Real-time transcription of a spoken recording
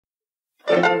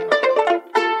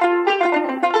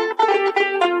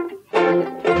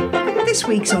This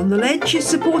week's On the Ledge is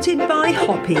supported by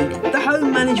Hoppy, the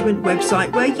home management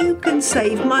website where you can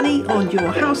save money on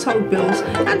your household bills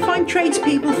and find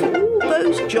tradespeople for all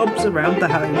those jobs around the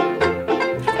home.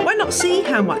 Why not see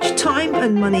how much time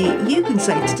and money you can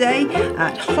save today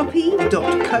at hoppy.co.uk.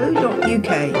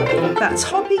 That's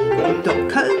hoppy.co.uk.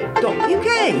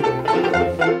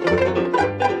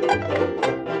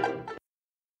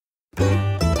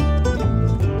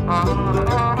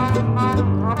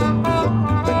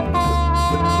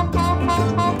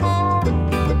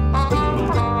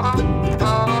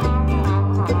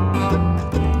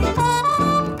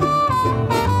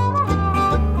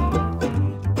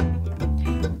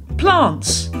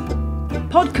 Plants,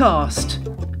 podcast,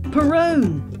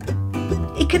 Perone.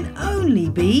 It can only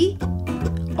be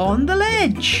On the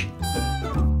Ledge.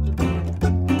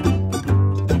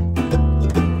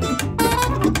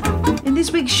 In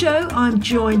this week's show, I'm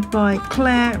joined by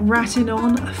Claire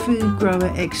Ratinon, a food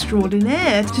grower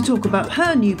extraordinaire, to talk about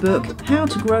her new book, How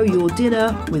to Grow Your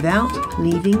Dinner Without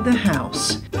Leaving the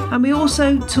House. And we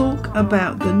also talk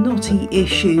about the knotty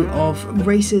issue of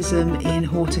racism in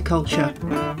horticulture.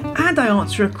 And I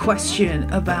answer a question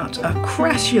about a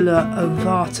Crassula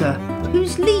ovata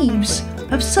whose leaves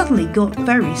have suddenly got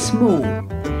very small.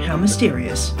 How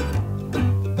mysterious.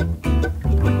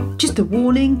 Just a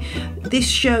warning, this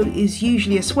show is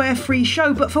usually a swear-free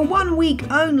show, but for 1 week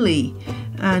only.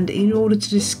 And in order to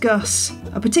discuss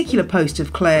a particular post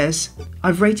of Claire's,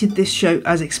 I've rated this show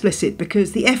as explicit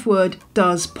because the F word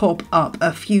does pop up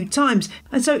a few times.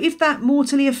 And so if that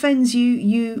mortally offends you,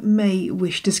 you may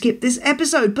wish to skip this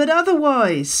episode. But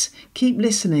otherwise, keep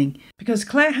listening because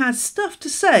Claire has stuff to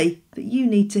say that you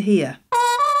need to hear.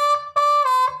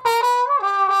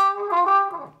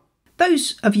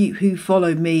 Those of you who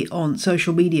follow me on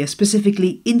social media,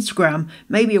 specifically Instagram,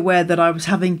 may be aware that I was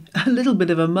having a little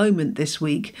bit of a moment this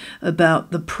week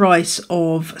about the price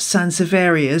of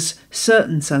sansevierias,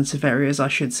 certain sansevierias I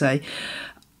should say,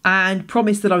 and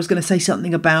promised that I was going to say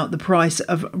something about the price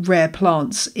of rare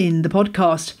plants in the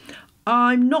podcast.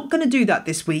 I'm not going to do that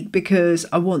this week because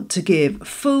I want to give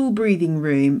full breathing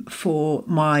room for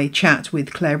my chat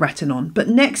with Claire Ratinon. But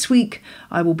next week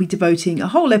I will be devoting a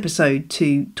whole episode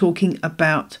to talking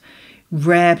about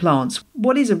rare plants.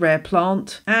 What is a rare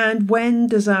plant? And when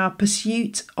does our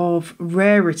pursuit of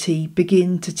rarity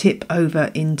begin to tip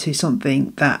over into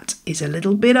something that is a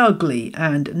little bit ugly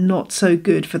and not so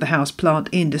good for the houseplant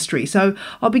industry? So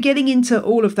I'll be getting into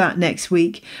all of that next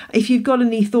week. If you've got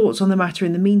any thoughts on the matter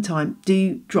in the meantime,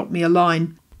 do drop me a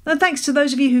line. And thanks to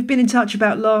those of you who've been in touch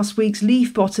about last week's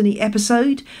Leaf Botany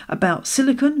episode about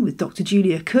silicon with Dr.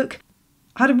 Julia Cook.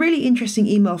 I had a really interesting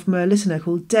email from a listener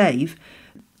called Dave.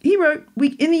 He wrote,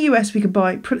 in the US we can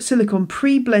buy silicon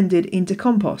pre-blended into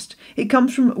compost. It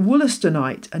comes from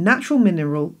wollastonite, a natural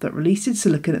mineral that releases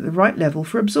silicon at the right level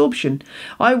for absorption.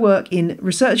 I work in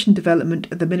research and development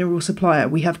at the mineral supplier.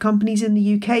 We have companies in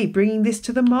the UK bringing this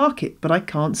to the market, but I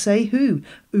can't say who.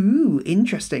 Ooh,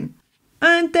 interesting.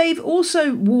 And Dave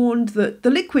also warned that the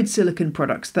liquid silicon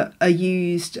products that are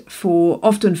used for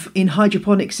often in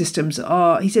hydroponic systems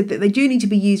he said that they do need to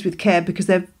be used with care because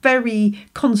they're very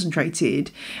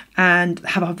concentrated and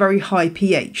have a very high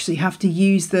pH. So you have to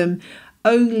use them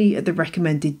only at the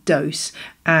recommended dose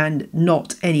and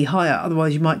not any higher.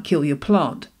 Otherwise you might kill your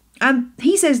plant. And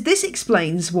he says this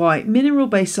explains why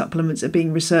mineral-based supplements are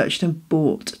being researched and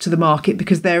brought to the market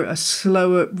because they're a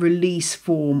slower release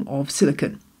form of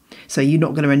silicon. So you're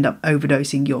not going to end up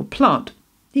overdosing your plant.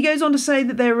 He goes on to say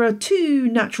that there are two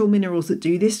natural minerals that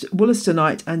do this,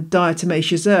 wollastonite and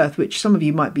diatomaceous earth, which some of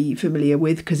you might be familiar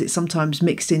with because it's sometimes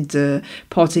mixed into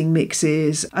potting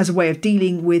mixes as a way of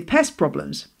dealing with pest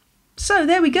problems. So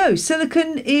there we go.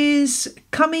 Silicon is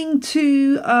coming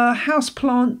to a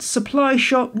houseplant supply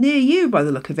shop near you by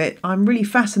the look of it. I'm really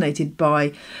fascinated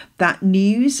by that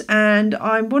news and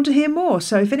I want to hear more.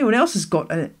 So if anyone else has got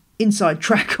an inside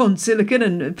track on silicon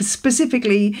and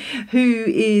specifically who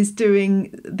is doing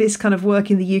this kind of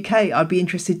work in the UK, I'd be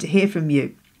interested to hear from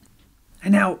you.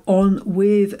 And now on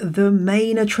with the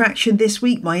main attraction this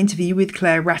week, my interview with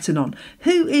Claire Ratinon.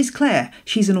 Who is Claire?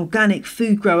 She's an organic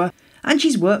food grower and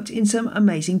she's worked in some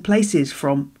amazing places,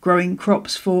 from growing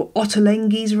crops for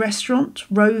Ottolenghi's restaurant,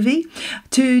 Rovi,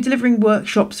 to delivering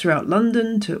workshops throughout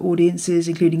London to audiences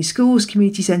including schools,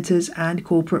 community centres and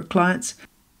corporate clients.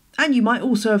 And you might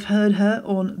also have heard her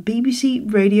on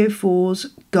BBC Radio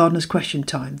 4's Gardener's Question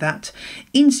Time, that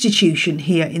institution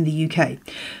here in the UK.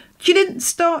 She didn't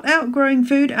start out growing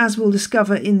food, as we'll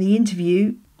discover in the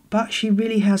interview, but she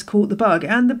really has caught the bug.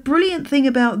 And the brilliant thing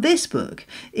about this book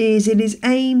is it is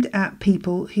aimed at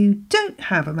people who don't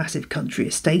have a massive country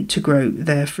estate to grow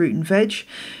their fruit and veg.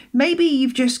 Maybe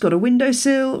you've just got a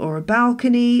windowsill or a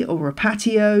balcony or a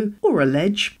patio or a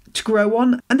ledge to grow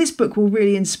on, and this book will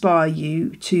really inspire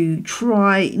you to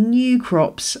try new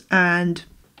crops and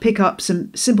pick up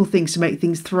some simple things to make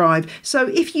things thrive. So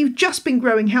if you've just been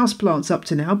growing houseplants up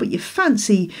to now, but you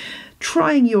fancy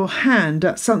trying your hand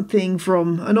at something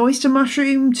from an oyster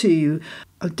mushroom to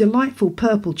a delightful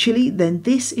purple chili, then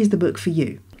this is the book for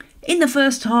you. In the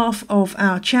first half of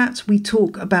our chat, we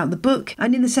talk about the book,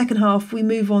 and in the second half, we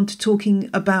move on to talking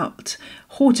about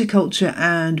horticulture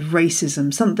and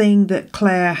racism, something that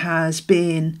Claire has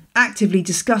been actively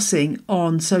discussing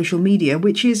on social media,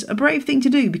 which is a brave thing to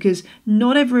do because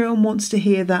not everyone wants to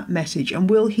hear that message, and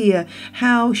we'll hear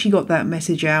how she got that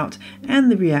message out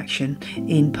and the reaction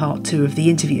in part 2 of the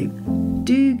interview.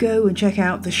 Do go and check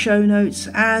out the show notes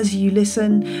as you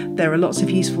listen. There are lots of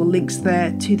useful links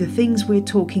there to the things we're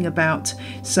talking about,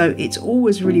 so it's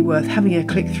always really worth having a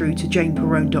click through to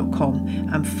janeperrone.com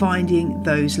and finding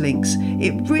those links.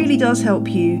 It really does help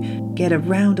you get a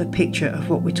rounder picture of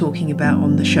what we're talking about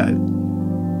on the show.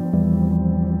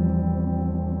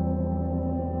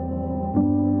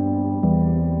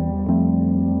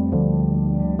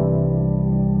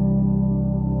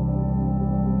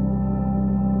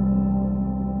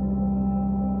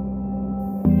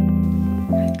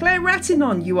 Claire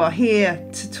Ratinon, you are here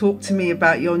to talk to me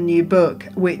about your new book,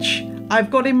 which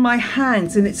I've got in my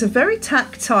hands, and it's a very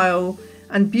tactile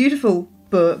and beautiful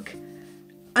book.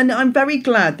 And I'm very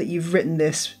glad that you've written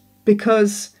this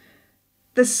because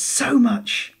there's so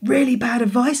much really bad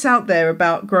advice out there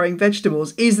about growing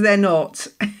vegetables, is there not?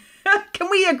 Can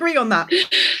we agree on that?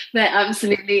 There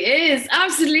absolutely is.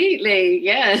 Absolutely.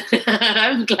 Yeah.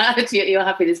 I'm glad you're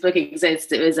happy this book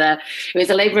exists. It was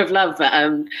a labour of love. But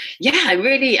I'm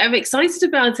excited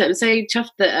about it. I'm so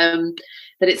chuffed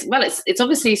that it's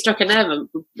obviously struck a nerve.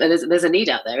 There's a need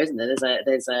out there, isn't there?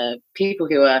 There's people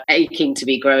who are aching to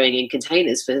be growing in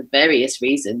containers for various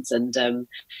reasons, and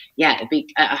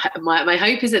my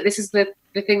hope is that this is the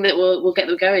thing that will get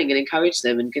them going and encourage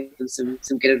them and give them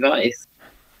some good advice.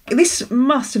 This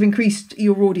must have increased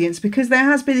your audience because there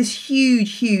has been this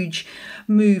huge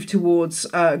move towards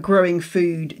growing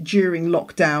food during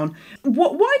lockdown.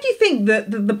 Why do you think that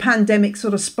the pandemic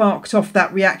sort of sparked off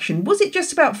that reaction? Was it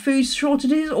just about food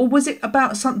shortages, or was it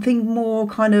about something more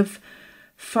kind of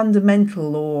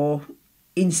fundamental or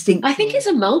instinctual? I think it's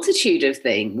a multitude of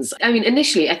things. I mean,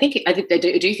 initially, I do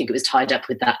think it was tied up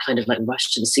with that kind of like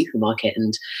rush to the supermarket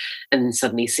and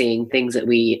suddenly seeing things that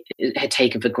we had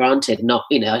taken for granted, not,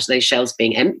 those shelves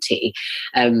being empty.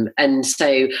 And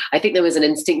so I think there was an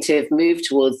instinctive move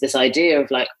towards this idea of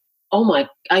like,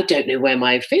 I don't know where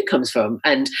my food comes from,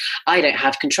 and I don't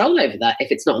have control over that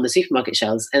if it's not on the supermarket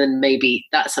shelves. And then maybe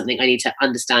that's something I need to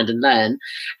understand and learn.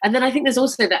 And then I think there's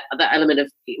also that element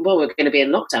of, well, we're going to be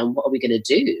in lockdown. What are we going to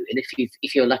do? And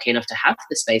if you're lucky enough to have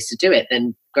the space to do it,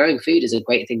 then growing food is a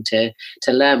great thing to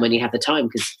learn when you have the time,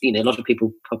 because a lot of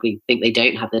people probably think they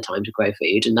don't have the time to grow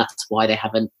food, and that's why they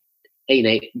haven't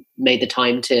made the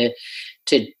time to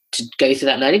go through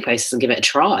that learning process and give it a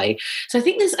try. So I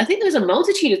think there's a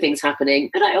multitude of things happening.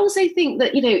 And I also think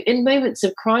that, in moments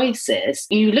of crisis,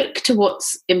 you look to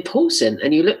what's important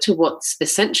and you look to what's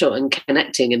essential and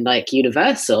connecting and like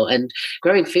universal. And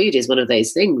growing food is one of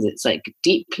those things. It's like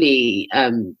deeply,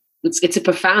 it's a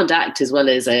profound act as well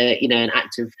as an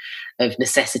act of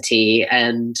necessity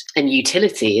and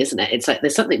utility, isn't it? It's like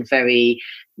there's something very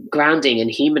grounding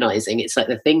and humanizing. It's like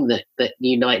the thing that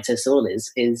unites us all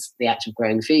is the act of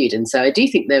growing food. And so I do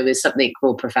think there was something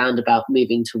more profound about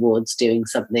moving towards doing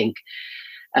something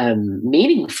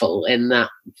meaningful in that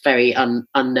very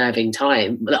unnerving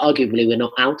time that arguably we're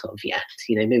not out of yet.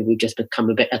 Maybe we've just become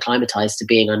a bit acclimatized to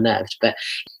being unnerved. But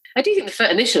I do think the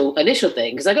initial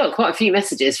thing, because I got quite a few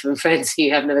messages from friends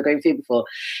who have never grown food before,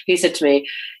 who said to me,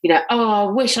 I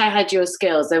wish I had your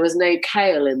skills. There was no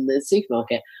kale in the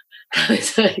supermarket. I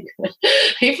was like,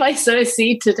 if I sow a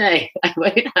seed today, I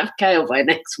won't have kale by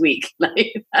next week.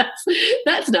 Like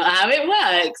that's not how it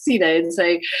works, And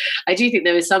so I do think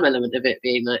there is some element of it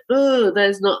being like, oh,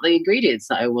 there's not the ingredients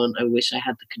that I want. I wish I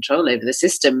had the control over the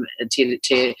system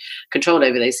to control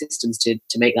over those systems to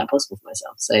make that possible for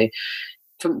myself. So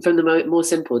from the more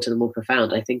simple to the more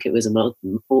profound, I think it was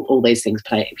all those things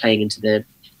playing into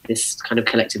this kind of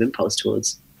collective impulse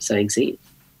towards sowing seeds.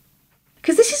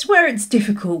 Because this is where it's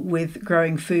difficult with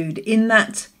growing food, in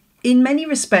that in many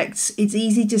respects it's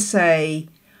easy to say,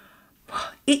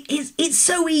 it's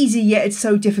so easy, yet it's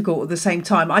so difficult at the same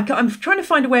time. I'm trying to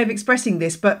find a way of expressing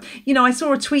this, but I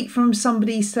saw a tweet from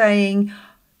somebody saying,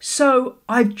 so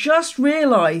I've just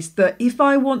realised that if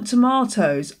I want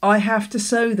tomatoes, I have to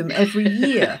sow them every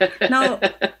year. Now,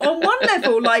 on one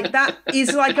level, like, that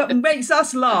is like, it makes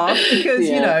us laugh because,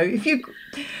 if you...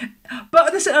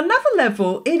 But there's another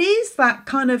level, it is that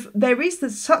kind of, there is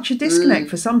such a disconnect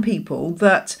for some people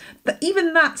that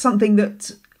even that's something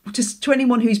that, just to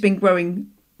anyone who's been growing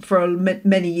for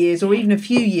many years or even a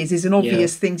few years, is an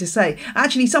obvious thing to say.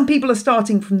 Actually, some people are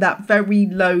starting from that very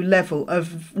low level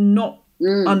of not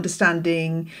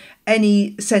understanding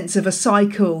any sense of a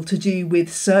cycle to do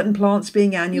with certain plants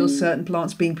being annual, certain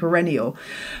plants being perennial.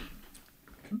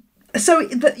 So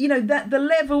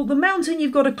the mountain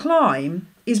you've got to climb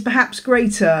is perhaps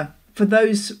greater for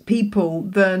those people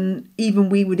than even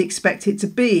we would expect it to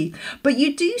be. But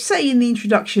you do say in the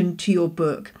introduction to your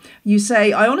book, you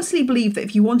say, I honestly believe that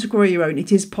if you want to grow your own,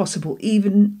 it is possible,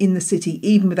 even in the city,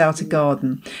 even without a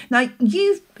garden. Now,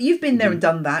 you've been there and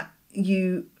done that.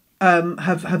 You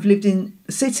have lived in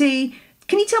the city.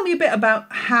 Can you tell me a bit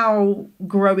about how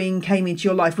growing came into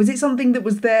your life? Was it something that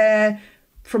was there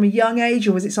from a young age,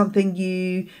 or was it something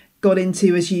you got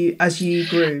into as you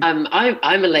grew? I'm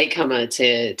a latecomer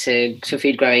to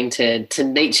food growing, to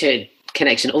nature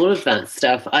connection, all of that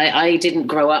stuff. I didn't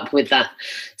grow up with that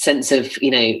sense of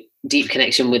deep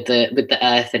connection with the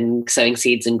earth and sowing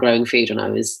seeds and growing food when I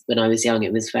was young.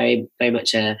 It was very, very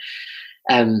much of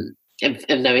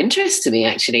no interest to me,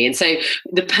 actually. And so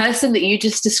the person that you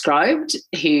just described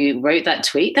who wrote that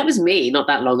tweet, that was me not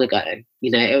that long ago.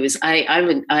 It was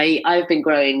I've been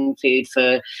growing food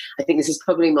for, I think this is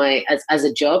probably my as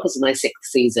a job, as my 6th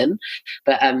season,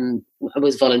 but I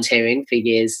was volunteering for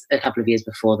a couple of years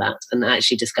before that, and I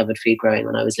actually discovered food growing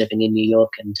when I was living in New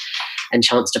York and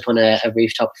chanced upon a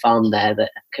rooftop farm there that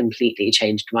completely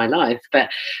changed my life. But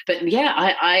yeah,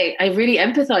 I really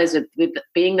empathize with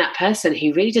being that person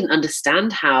who really didn't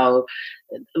understand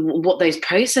what those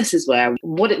processes were,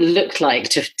 what it looked like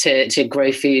to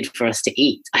grow food for us to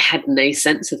eat. I had no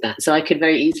sense of that. So I could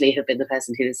very easily have been the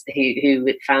person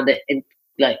who found it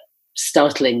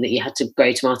startling that you had to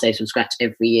grow tomatoes from scratch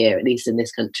every year, at least in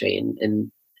this country,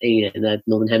 in the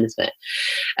Northern Hemisphere.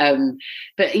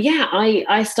 But yeah,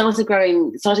 I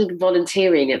started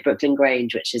volunteering at Brooklyn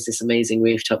Grange, which is this amazing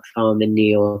rooftop farm in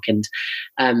New York. And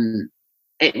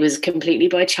it was completely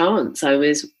by chance. I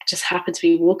just happened to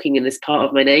be walking in this part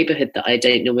of my neighborhood that I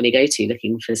don't normally go to,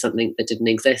 looking for something that didn't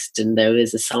exist. And there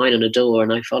was a sign on a door,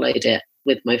 and I followed it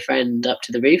with my friend up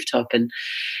to the rooftop. And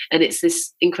it's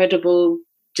this incredible,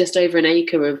 just over an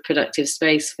acre of productive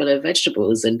space full of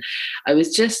vegetables. And I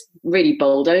was just really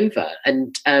bowled over,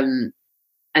 and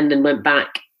then went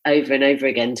back over and over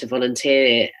again to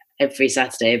volunteer every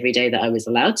Saturday, every day that I was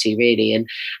allowed to, really.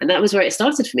 And that was where it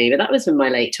started for me. But that was in my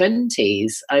late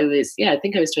 20s. I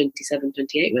think I was 27,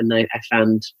 28 when I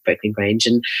found Brooklyn Grange.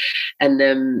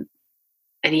 And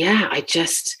yeah, I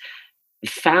just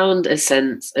found a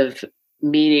sense of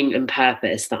meaning and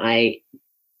purpose that I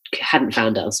hadn't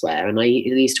found elsewhere. And I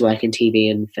used to work in TV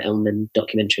and film and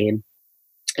documentary,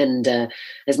 and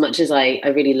as much as I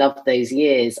really loved those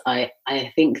years, I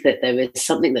think that there was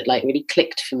something that really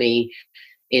clicked for me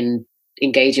in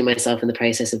engaging myself in the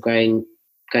process of growing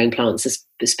plants,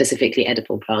 specifically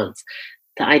edible plants,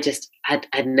 that I just had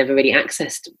never really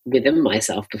accessed within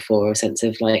myself before, a sense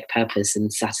of purpose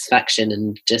and satisfaction,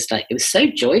 and just it was so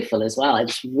joyful as well. I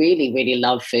just really, really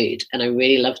love food, and I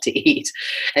really love to eat.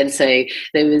 And so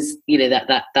there was,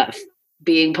 that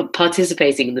being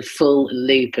participating in the full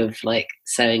loop of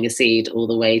sowing a seed all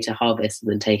the way to harvest,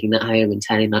 and then taking that home and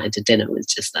turning that into dinner was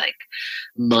just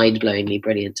mind-blowingly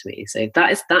brilliant to me. So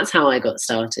that's how I got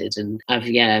started, and I've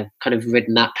kind of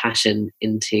ridden that passion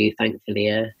into, thankfully,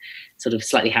 a sort of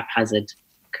slightly haphazard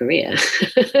career.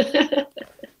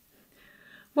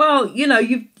 Well,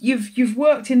 you've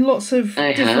worked in lots of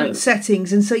different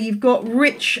settings, and so you've got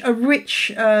a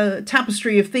rich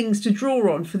tapestry of things to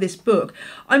draw on for this book.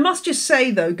 I must just say,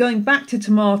 though, going back to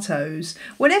tomatoes,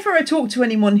 whenever I talk to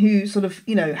anyone who sort of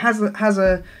has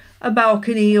a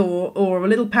balcony or a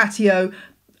little patio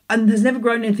and has never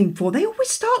grown anything before, they always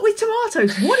start with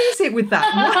tomatoes. What is it with that?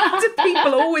 Why do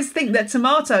people always think that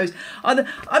tomatoes are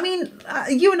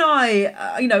you and I,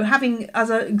 having,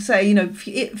 as I say, a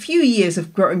few years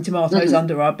of growing tomatoes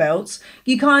under our belts,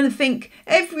 you kind of think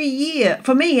every year,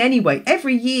 for me anyway,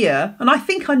 every year, and I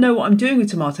think I know what I'm doing with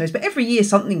tomatoes, but every year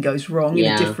something goes wrong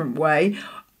in a different way.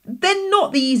 They're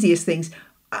not the easiest things.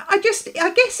 I guess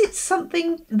it's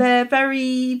something they're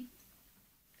very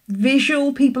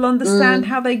visual, people understand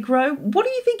how they grow. What do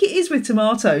you think it is with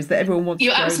tomatoes that everyone wants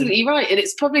You're to grow absolutely right. And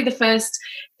it's probably the first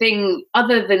thing,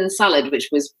 other than salad, which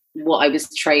was what I was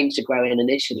trained to grow in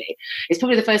initially. It's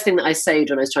probably the first thing that I sowed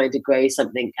when I was trying to grow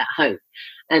something at home,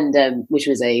 and which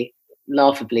was a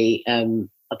laughably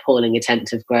appalling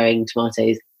attempt of growing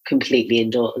tomatoes completely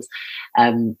indoors.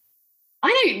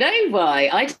 I don't know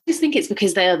why. I just think it's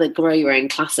because they are the grow your own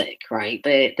classic, right?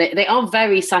 They are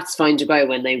very satisfying to grow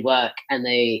when they work, and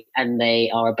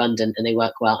they are abundant and they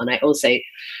work well. And I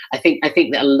think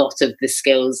that a lot of the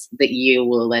skills that you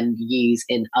will then use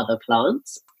in other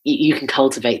plants, you can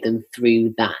cultivate them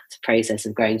through that process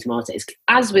of growing tomatoes.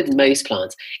 As with most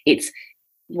plants, it's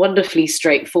wonderfully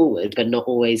straightforward, but not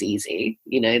always easy.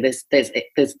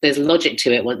 There's logic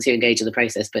to it once you engage in the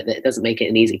process, but it doesn't make it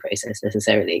an easy process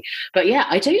necessarily. But yeah,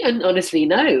 I don't honestly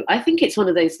know. I think it's one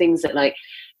of those things that, like,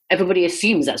 everybody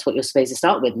assumes that's what you're supposed to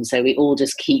start with, and so we all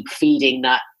just keep feeding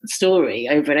that story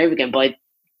over and over again by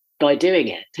doing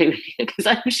it, because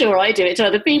I'm sure I do it to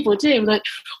other people too. I'm like,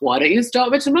 why don't you start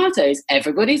with tomatoes?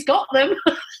 Everybody's got them.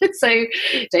 So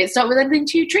don't start with anything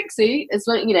too tricksy. It's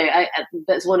like,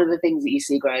 that's one of the things that you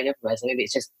see growing everywhere. So maybe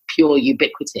it's just pure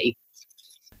ubiquity.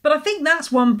 But I think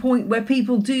that's one point where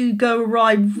people do go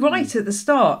awry right at the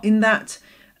start, in that,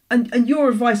 and your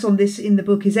advice on this in the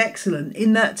book is excellent,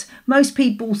 in that most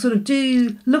people sort of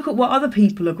do look at what other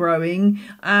people are growing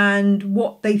and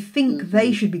what they think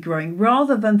they should be growing,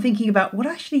 rather than thinking about what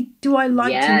actually do I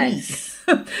like to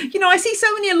eat. I see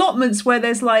so many allotments where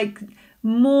there's like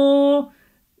more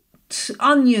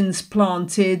onions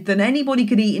planted than anybody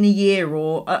could eat in a year,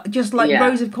 or just like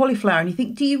rows of cauliflower, and you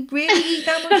think, do you really eat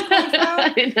that much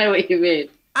cauliflower? I know what you mean.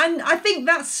 And I think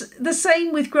that's the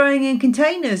same with growing in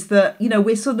containers, that,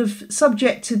 we're sort of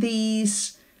subject to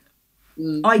these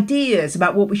ideas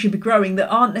about what we should be growing that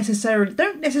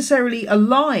don't necessarily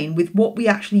align with what we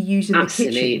actually use in the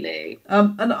kitchen.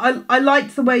 And I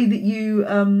liked the way that you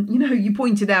you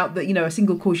pointed out that a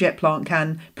single courgette plant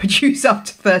can produce up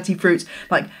to 30 fruits.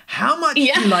 Like, how much do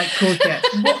you like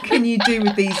courgettes? What can you do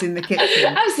with these in the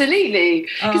kitchen? Absolutely,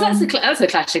 because that's a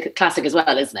classic as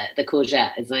well, isn't it? The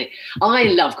courgette is like, I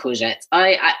love courgettes.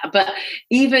 But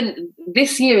even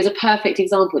this year is a perfect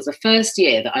example. It's the first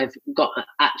year that I've got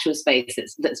actual space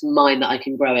that's mine that I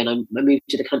can grow in. I moved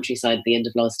to the countryside at the end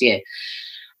of last year,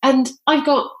 and I've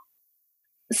got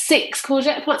 6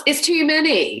 courgette plants. It's too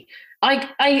many. I know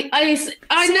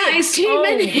it's too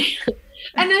many.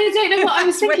 And I don't know what I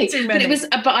was thinking.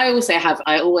 But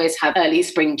I always have early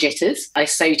spring jitters. I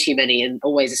sow too many and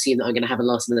always assume that I'm going to have a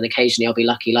lot, and then occasionally I'll be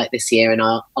lucky, like this year, and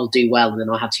I'll do well, and then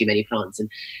I'll have too many plants and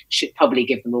should probably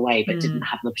give them away, but didn't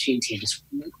have an opportunity, and just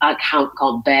I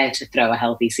can't bear to throw a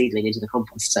healthy seedling into the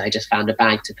compost, so I just found a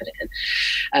bag to put it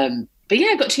in. But yeah,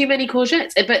 I've got too many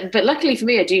courgettes. But luckily for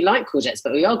me, I do like courgettes,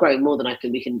 but we are growing more than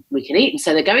we can eat, and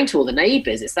so they're going to all the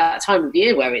neighbours. It's that time of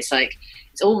year where it's like,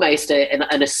 it's almost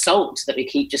an assault that we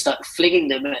keep just like flinging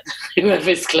them at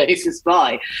whoever's closest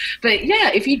by. But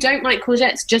yeah, if you don't like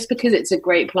courgettes, just because it's a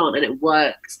great plant and it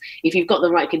works, if you've got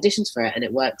the right conditions for it and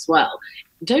it works well,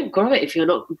 don't grow it if you're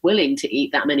not willing to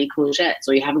eat that many courgettes,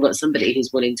 or you haven't got somebody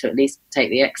who's willing to at least take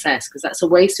the excess, because that's a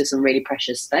waste of some really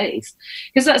precious space.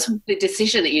 Because that's the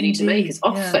decision that you need to make, is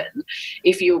often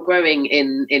if you're growing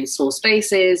in small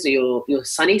spaces, or your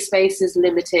sunny space is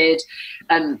limited,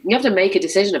 you have to make a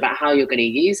decision about how you're going to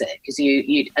use it. Because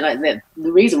the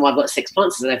reason why I've got 6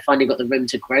 plants is that I've finally got the room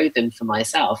to grow them for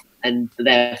myself, and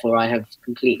therefore I have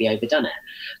completely overdone it.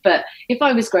 But if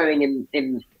I was growing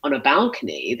on a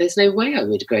balcony, there's no way I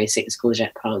would grow 6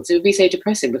 courgette plants. It would be so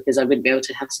depressing, because I wouldn't be able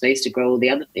to have space to grow all the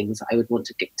other things that I would want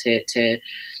to get to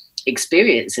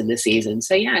experience in the season.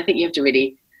 So yeah, I think you have to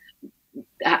really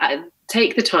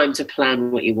take the time to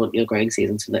plan what you want your growing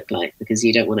season to look like, because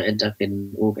you don't want to end up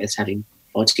in August having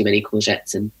far too many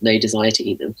courgettes and no desire to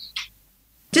eat them.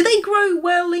 Do they grow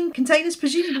well in containers?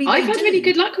 Presumably I've had really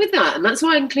good luck with that, and that's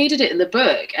why I included it in the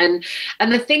book. And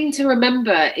the thing to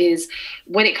remember is,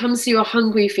 when it comes to your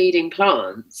hungry feeding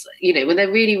plants, when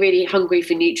they're really, really hungry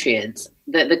for nutrients,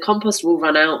 the compost will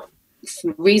run out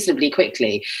reasonably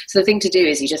quickly. So the thing to do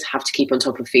is you just have to keep on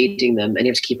top of feeding them, and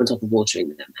you have to keep on top of watering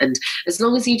them. And as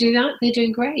long as you do that, they're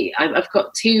doing great. I've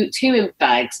got two in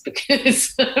bags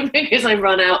because I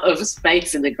run out of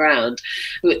space in the ground.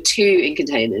 We've got 2 in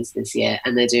containers this year,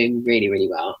 and they're doing really, really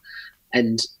well.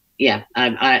 And yeah,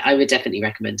 I would definitely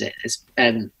recommend it.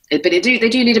 But they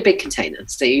do need a big container,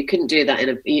 so you couldn't do that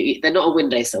they're not a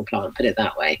windowsill plant, put it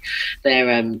that way.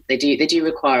 They do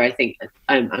require, I think,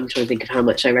 I'm trying to think of how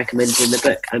much I recommended in the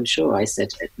book. I'm sure I said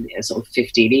sort of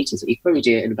 50 litres. You could probably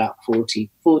do it in about 40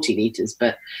 litres,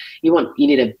 but you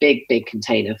need a big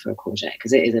container for a courgette,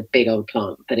 because it is a big old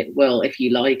plant. But it will, if you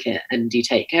like it and you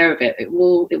take care of it, it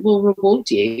will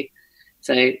reward you.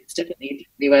 So it's definitely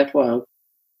worthwhile.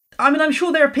 I mean, I'm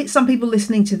sure there are some people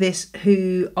listening to this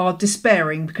who are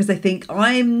despairing because they think,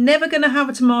 I'm never going to have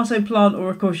a tomato plant or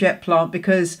a courgette plant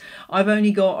because I've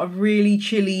only got a really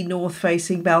chilly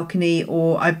north-facing balcony,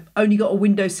 or I've only got a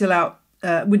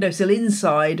windowsill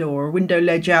inside or a window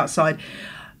ledge outside.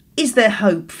 Is there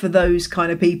hope for those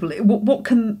kind of people? What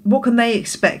can they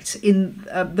expect in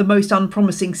the most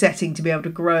unpromising setting to be able to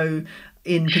grow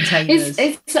in containers?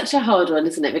 It's such a hard one,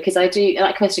 isn't it? Because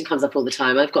that question comes up all the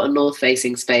time. I've got a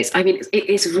north-facing space. I mean,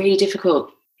 it's really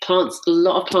difficult. A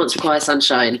lot of plants require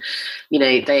sunshine. You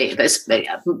know, they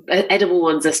edible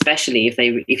ones, especially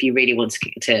if you really want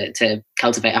to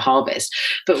cultivate a harvest.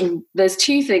 But there's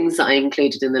two things that I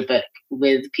included in the book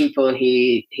with people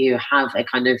who have a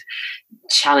kind of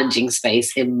challenging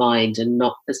space in mind and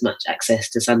not as much access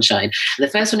to sunshine. The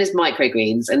first one is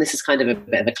microgreens, and this is kind of a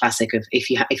bit of a classic of if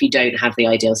you don't have the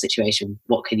ideal situation,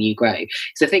 what can you grow?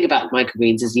 So the thing about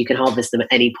microgreens is you can harvest them at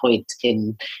any point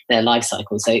in their life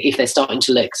cycle. So if they're starting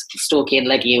to look stalky and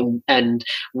leggy and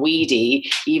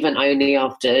weedy, even only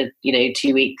after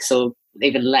 2 weeks or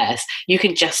even less, you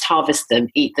can just harvest them,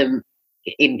 eat them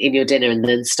in your dinner, and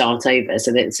then start over.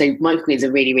 So microgreens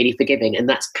are really, really forgiving, and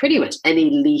that's pretty much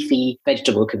any leafy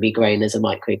vegetable can be grown as a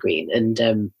microgreen. And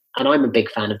I'm a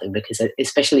big fan of them because,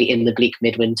 especially in the bleak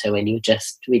midwinter when you're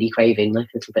just really craving like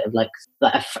a little bit of like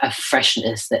a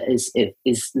freshness that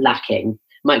is lacking,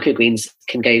 microgreens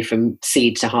can go from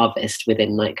seed to harvest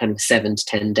within like kind of 7 to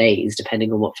 10 days,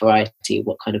 depending on what variety,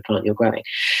 what kind of plant you're growing.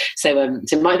 So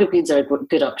microgreens are a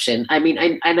good option. I mean,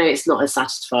 I know it's not as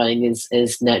satisfying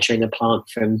as nurturing a plant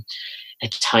from a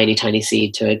tiny, tiny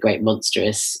seed to a great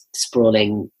monstrous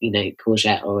sprawling,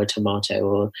 courgette or a tomato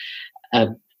or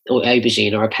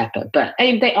aubergine or a pepper, but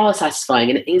they are satisfying,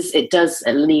 and it does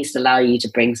at least allow you to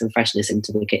bring some freshness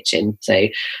into the kitchen. So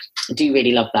I do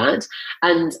really love that.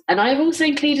 And I've also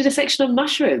included a section on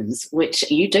mushrooms, which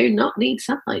you do not need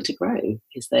sunlight to grow,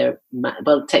 because they're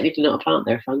technically not a plant,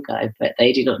 they're a fungi, but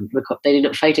they do not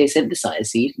photosynthesize,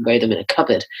 so you can grow them in a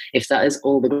cupboard if that is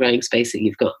all the growing space that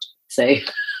you've got. So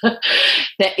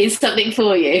there is something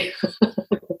for you.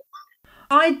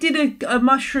 I did a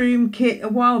mushroom kit a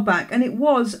while back, and it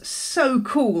was so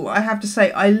cool. I have to say,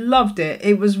 I loved it.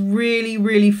 It was really,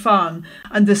 really fun.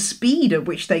 And the speed at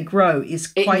which they grow is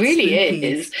quite spooky. It really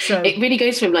is. So, it really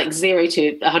goes from like 0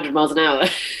 to 100 miles an hour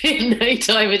in no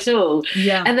time at all.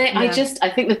 Yeah. And I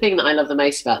think the thing that I love the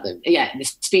most about them, the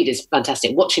speed is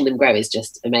fantastic. Watching them grow is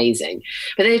just amazing.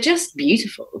 But they're just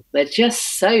beautiful. They're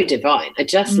just so divine. I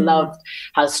just loved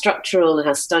how structural and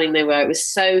how stunning they were. It was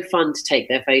so fun to take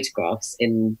their photographs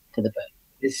into the book.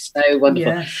 It's so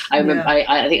wonderful. Yes, I remember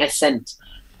I think I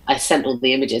sent all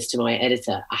the images to my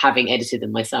editor, having edited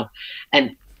them myself,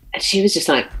 and she was just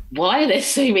like, why are there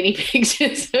so many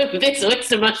pictures of this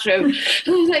oyster mushroom? I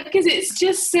was like, because it's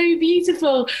just so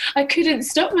beautiful. I couldn't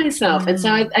stop myself. And so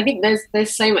I think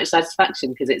there's so much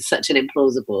satisfaction because it's such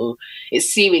it's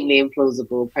seemingly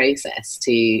implausible process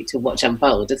to watch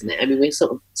unfold, isn't it? I mean, we're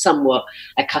sort of somewhat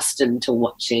accustomed to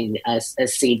watching a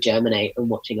seed germinate and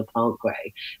watching a plant grow,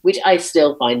 which I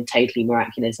still find totally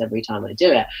miraculous every time I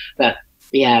do it. But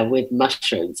yeah, with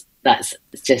mushrooms, that's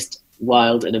just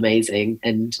wild and amazing.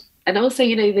 And also,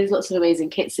 there's lots of amazing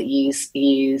kits that use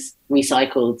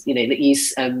recycled, that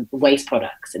use waste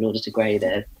products in order to grow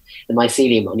the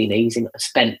mycelium on, using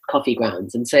spent coffee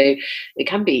grounds. And so it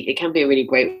can be a really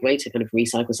great way to kind of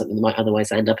recycle something that might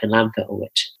otherwise end up in landfill,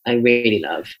 which I really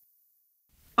love.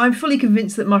 I'm fully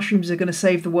convinced that mushrooms are going to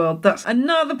save the world. That's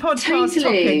another podcast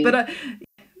topic, but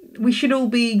we should all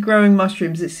be growing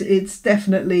mushrooms. That's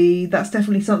definitely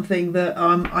something that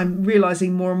I'm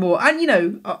realising more and more.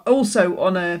 And also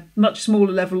on a much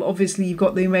smaller level, obviously you've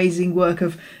got the amazing work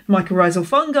of mycorrhizal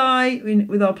fungi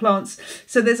with our plants.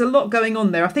 So there's a lot going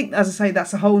on there. I think, as I say,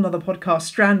 that's a whole nother podcast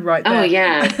strand right there. Oh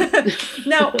yeah.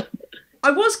 Now, I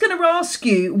was going to ask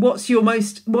you what's the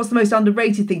most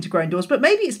underrated thing to grow indoors, but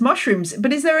maybe it's mushrooms.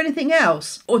 But is there anything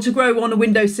else, or to grow on a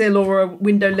windowsill or a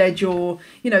window ledge, or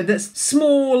that's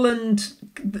small and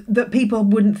that people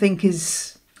wouldn't think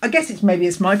is? I guess it's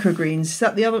microgreens. Is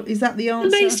that the answer?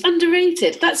 The most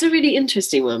underrated. That's a really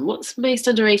interesting one. What's most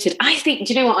underrated? I think.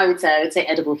 Do you know what I would say? I would say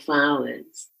edible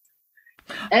flowers.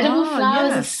 Edible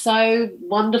flowers are Yeah. so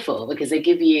wonderful because they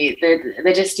give you,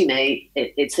 they're just,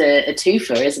 it's a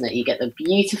twofer, isn't it? You get the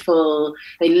beautiful,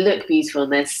 they look beautiful,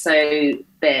 and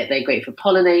they're great for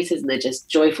pollinators, and they're just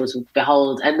joyful to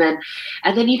behold. And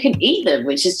then you can eat them,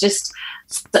 which is just,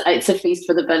 it's a feast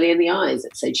for the belly and the eyes.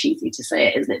 It's so cheesy to say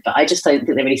it, isn't it? But I just don't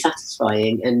think they're really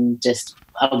satisfying and just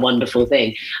a wonderful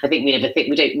thing. I think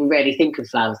we don't really think of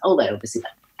flowers, although obviously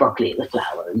like broccoli is a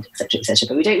flower and etc.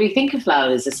 But we don't really think of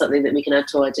flowers as something that we can add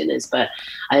to our dinners. But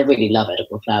I really love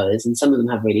edible flowers, and some of them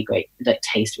have really great, like,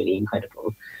 taste really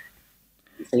incredible.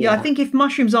 So, Yeah, I think if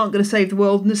mushrooms aren't going to save the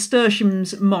world,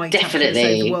 nasturtiums might actually save the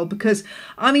definitely. world. Because,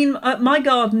 I mean, my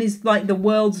garden is like the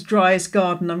world's driest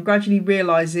garden. I'm gradually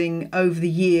realising over the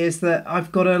years that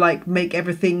I've got to like make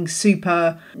everything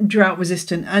super drought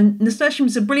resistant. And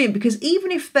nasturtiums are brilliant because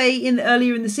even if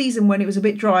earlier in the season when it was a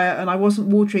bit drier and I wasn't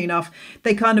watering enough,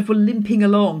 they kind of were limping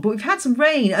along. But we've had some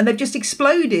rain and they've just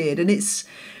exploded, and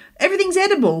everything's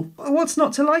edible. What's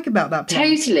not to like about that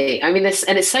plant? Totally. I mean,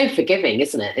 and it's so forgiving,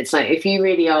 isn't it? It's like, if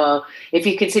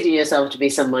you consider yourself to be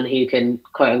someone who can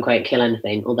quote unquote kill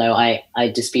anything, although I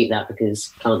dispute that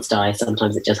because plants die.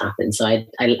 Sometimes it just happens. So I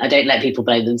don't let people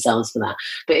blame themselves for that.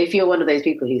 But if you're one of those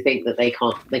people who think that they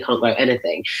can't grow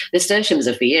anything, nasturtiums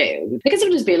are for you. They can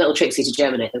sometimes be a little tricksy to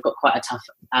germinate. They've got quite a tough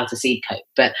outer seed coat.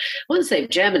 But once they've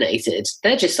germinated,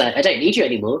 they're just like, I don't need you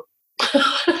anymore.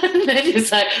 They're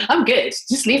just like, I'm good,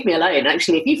 just leave me alone.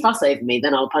 Actually, if you fuss over me,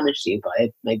 then I'll punish you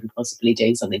by maybe possibly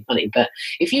doing something funny. But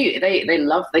if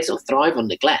they sort of thrive on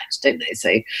neglect, don't they?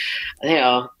 So they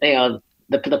are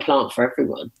the plant for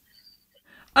everyone.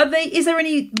 Is there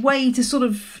any way to sort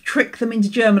of trick them into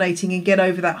germinating and get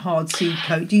over that hard seed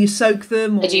coat? Do you soak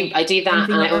them? Or I do that,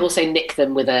 and I also nick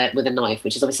them with a knife,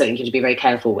 which is obviously something you have to be very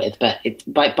careful with. But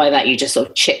by that, you just sort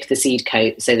of chip the seed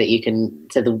coat so that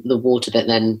the water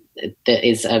that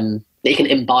you can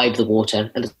imbibe the water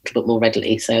a little bit more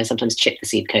readily. So I sometimes chip the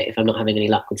seed coat if I'm not having any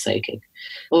luck with soaking,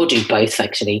 or do both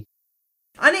actually.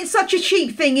 And it's such a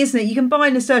cheap thing, isn't it? You can buy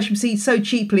nasturtium seeds so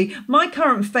cheaply. My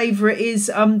current favourite is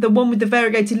the one with the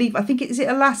variegated leaf. I think is it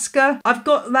Alaska? I've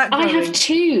got that growing. I have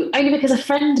two, only because a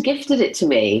friend gifted it to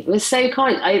me. It was so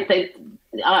kind.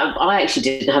 I actually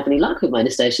didn't have any luck with my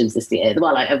nasturtiums this year.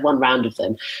 Well, I had one round of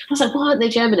them. I was like, why aren't they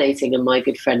germinating? And my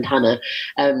good friend Hannah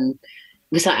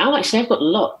was like, oh, actually, I've got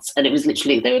lots. And it was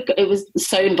literally, it was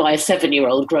sown by a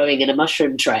 7-year-old growing in a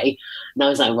mushroom tray. And I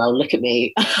was like, well, look at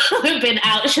me. I've been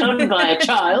outshone by a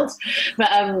child. But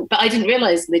I didn't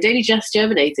realise they'd only just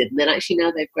germinated. And then actually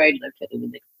now they've grown and I've put them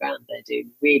in the ground. They're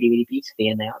doing really, really beautifully.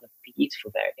 And they are the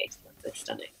beautiful variegated ones. They're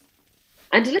stunning.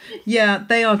 And delicious. Yeah,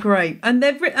 they are great, and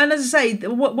as I say,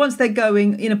 once they're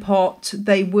going in a pot,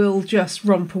 they will just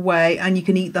romp away, and you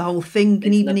can eat the whole thing. You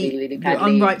can even eat the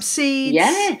unripe seeds.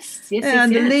 Yes,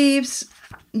 and the leaves.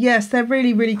 Yes, they're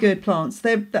really, really good plants.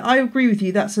 I agree with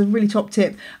you. That's a really top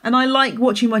tip. And I like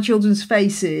watching my children's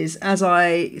faces as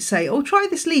I say, "Oh, try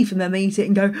this leaf," and then they eat it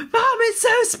and go, "Mom, it's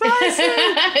so spicy."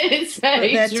 It's so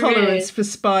but their true. tolerance for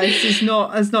spice has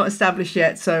not established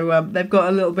yet, so they've got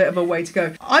a little bit of a way to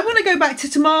go. I want to go back to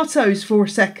tomatoes for a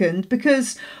second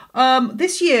because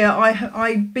this year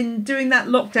I've been doing that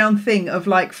lockdown thing of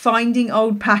like finding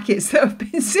old packets that have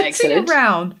been sitting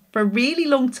around for a really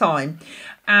long time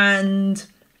and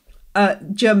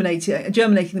germinating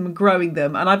them and growing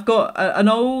them. And I've got an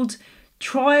old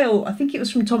trial, I think it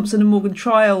was from Thompson and Morgan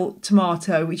trial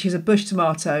tomato, which is a bush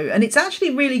tomato, and it's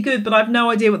actually really good, but I've no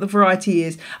idea what the variety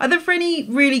is. Are there any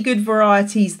really good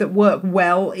varieties that work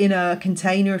well in a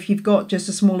container if you've got just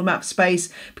a small amount of space?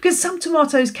 Because some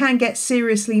tomatoes can get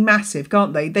seriously massive,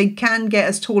 can't they? They can get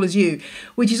as tall as you,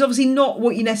 which is obviously not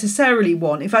what you necessarily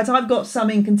want. In fact, I've got some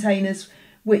in containers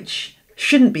which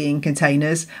shouldn't be in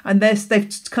containers, and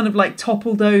they've kind of like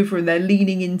toppled over and they're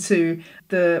leaning into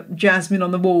the jasmine on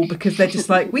the wall because they're just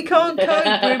like, we can't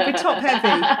cope, we're top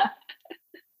heavy.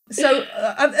 So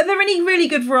are there any really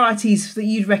good varieties that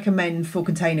you'd recommend for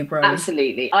container growing?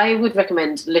 Absolutely. I would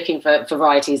recommend looking for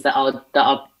varieties that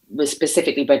are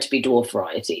specifically bred to be dwarf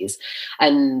varieties.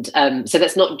 And so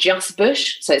that's not just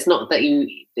bush. So it's not that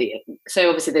so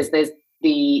obviously there's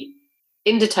the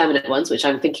indeterminate ones, which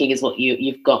I'm thinking is what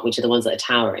you've got, which are the ones that are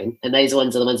towering, and those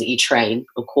ones are the ones that you train,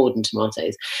 or cordon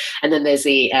tomatoes. And then there's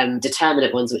the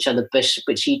determinate ones, which are the bush,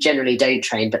 which you generally don't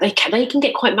train, but they can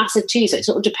get quite massive too. So it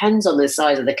sort of depends on the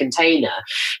size of the container.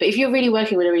 But if you're really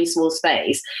working with a really small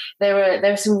space, there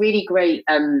are some really great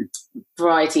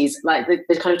varieties, like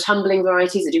the kind of tumbling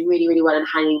varieties that do really, really well in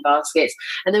hanging baskets.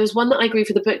 And there was one that I grew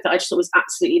for the book that I just thought was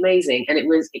absolutely amazing, and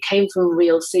it came from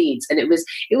real seeds, and it was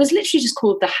literally just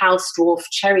called the house dwarf dwarf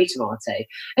cherry tomato,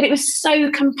 and it was so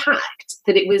compact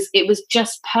that it was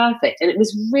just perfect, and it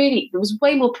was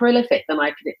way more prolific than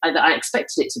I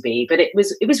expected it to be. But it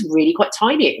was really quite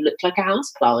tiny. It looked like a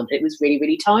house plant. It was really,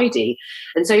 really tidy.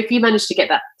 And so if you managed to get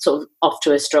that sort of off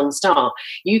to a strong start,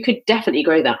 you could definitely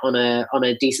grow that on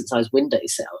a decent sized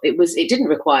windowsill. It didn't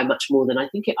require much more than, I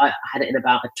think I had it in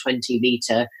about a 20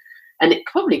 litre. And it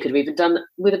probably could have even done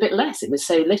with a bit less. It was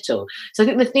so little. So I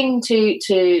think the thing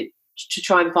to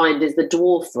try and find is the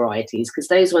dwarf varieties, because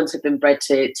those ones have been bred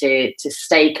to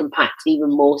stay compact even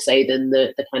more so than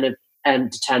the kind of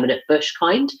determinate bush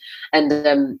kind.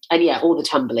 And yeah, all the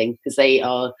tumbling, because they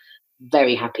are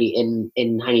very happy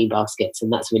in hanging baskets,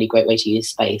 and that's a really great way to use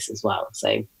space as well.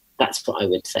 So that's what I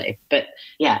would say. But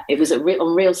yeah, it was on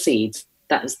real seeds.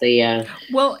 That was the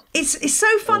well, it's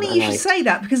so funny you should say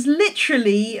that, because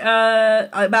literally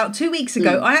about 2 weeks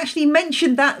ago I actually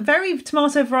mentioned that very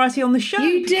tomato variety on the show.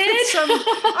 You did?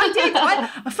 I did.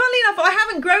 Funnily enough, I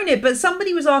haven't grown it, but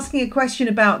somebody was asking a question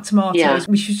about tomatoes,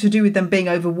 which was to do with them being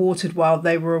overwatered while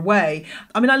they were away.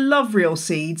 I mean, I love real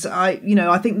seeds. I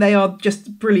think they are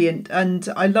just brilliant, and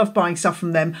I love buying stuff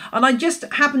from them. And I just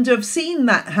happened to have seen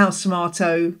that house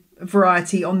tomato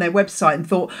variety on their website and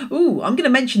thought, ooh, I'm going to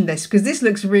mention this because this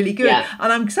looks really good.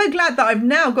 And I'm so glad that I've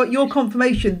now got your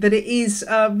confirmation that it is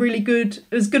really good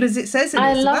as it says in it.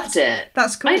 I loved it.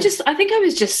 That's cool. I think I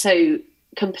was just so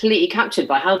completely captured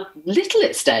by how little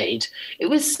it stayed.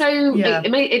 It was so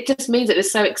it just means it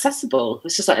was so accessible.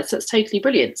 It's just like it's totally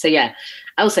brilliant. So yeah,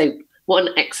 also what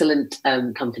an excellent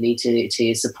company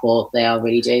to support. They are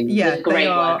really doing great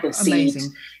work of seed,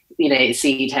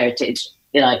 seed heritage,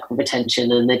 like retention,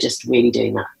 and they're just really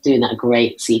doing that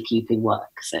great seed keeping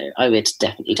work. So I would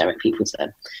definitely direct people to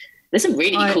them. There's some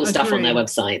really cool stuff on their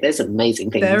website. There's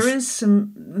amazing things. There is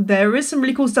some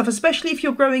really cool stuff, especially if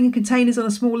you're growing in containers on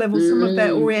a small level. Some of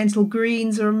their oriental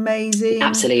greens are amazing.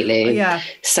 Absolutely.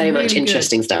 So really much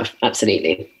interesting stuff.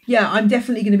 Absolutely. Yeah, I'm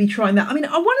definitely going to be trying that. I mean,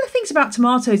 one of the things about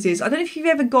tomatoes is, I don't know if you've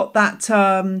ever got that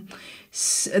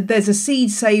there's a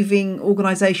seed saving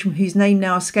organisation whose name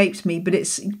now escapes me, but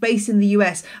it's based in the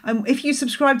US. And if you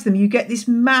subscribe to them, you get this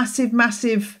massive,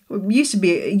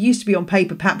 it used to be on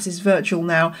paper, perhaps it's virtual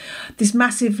now, this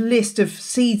massive list of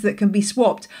seeds that can be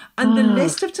swapped. And the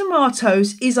list of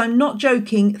tomatoes is, I'm not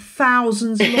joking,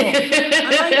 thousands long.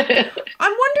 And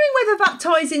I'm wondering whether that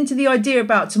ties into the idea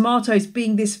about tomatoes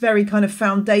being this very kind of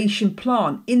foundation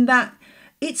plant, in that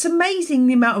it's amazing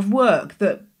the amount of work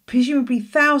that presumably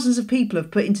thousands of people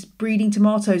have put into breeding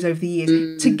tomatoes over the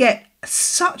years to get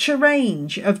such a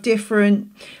range of different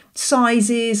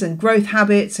sizes and growth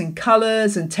habits and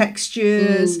colours and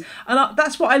textures. And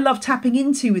that's what I love tapping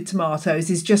into with tomatoes,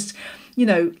 is just,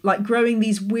 like growing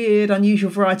these weird,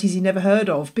 unusual varieties you never heard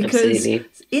of, because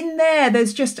in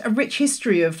there's just a rich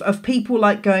history of people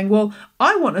like going, well,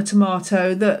 I want a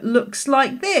tomato that looks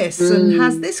like this and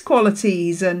has this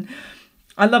qualities, and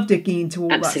I love digging into all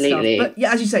that stuff. But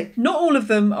yeah, as you say, not all of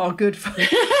them are good for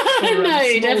no,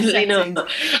 definitely settings.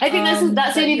 not. I think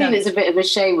that's the only thing that's a bit of a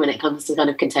shame when it comes to kind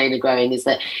of container growing, is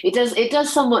that it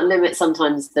does somewhat limit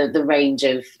sometimes the range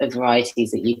of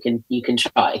varieties that you can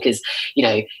try. Because,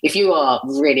 if you are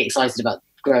really excited about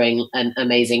growing an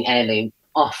amazing heirloom,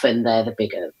 often they're the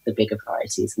bigger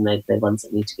varieties, and they're the ones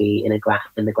that need to be in the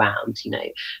ground,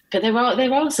 But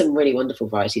there are some really wonderful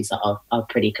varieties that are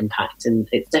pretty compact, and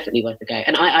it's definitely worth a go.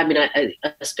 And I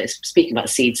speaking about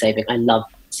seed saving, I love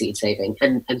seed saving,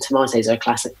 and tomatoes are a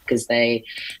classic because they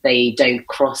don't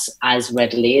cross as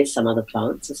readily as some other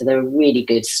plants, and so they're a really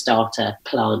good starter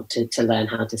plant to learn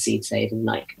how to seed save and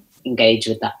engage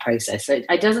with that process. So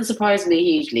it doesn't surprise me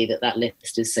hugely that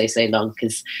list is so long,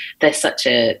 because they're such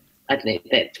a, I don't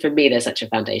know, for me, they're such a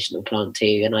foundational plant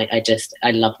too. And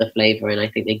I love the flavour, and I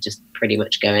think they just pretty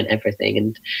much go in everything.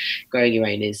 And growing your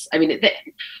own is,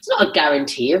 it's not a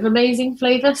guarantee of amazing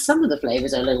flavour. Some of the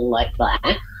flavours are a little like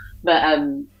that, but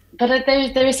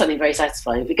there is something very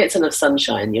satisfying. If it gets enough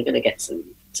sunshine, you're going to get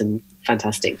some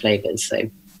fantastic flavours. So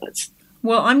that's...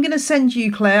 Well, I'm going to send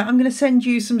you, Claire,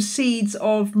 some seeds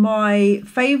of my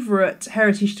favourite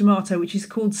heritage tomato, which is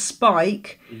called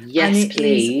Spike. Yes, and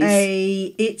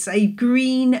please. It's a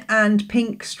green and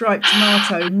pink striped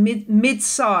tomato,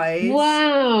 mid-size.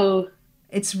 Wow.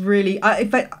 It's really...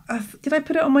 did I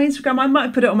put it on my Instagram? I might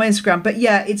have put it on my Instagram, but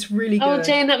yeah, it's really good. Oh,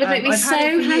 Jane, that would make me so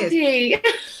happy.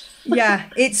 Yeah,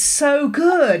 it's so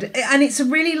good. And it's a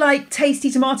really like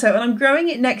tasty tomato. And I'm growing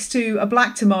it next to a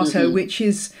black tomato, which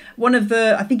is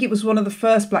I think it was one of the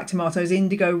first black tomatoes,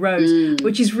 Indigo Rose,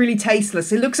 which is really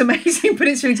tasteless. It looks amazing, but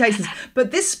it's really tasteless.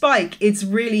 But this spike,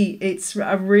 somebody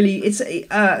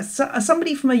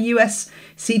from a US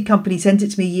seed company sent it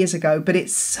to me years ago, but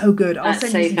it's so good. I'll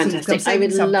send you some fantastic seeds. I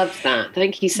would love that.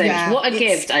 Thank you so much. What a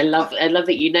gift. I love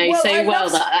that you know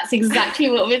that's exactly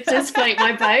what would just float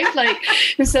my boat. Like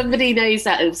if somebody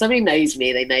knows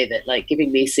me, they know that like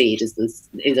giving me seed is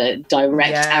a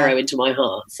direct arrow into my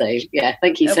heart. So yeah,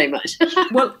 thank you so much.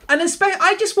 Well, and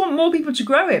I just want more people to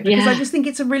grow it because I just think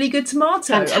it's a really good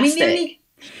tomato. Fantastic. I mean,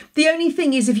 the only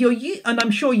thing is if and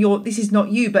I'm sure this is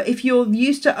not you, but if you're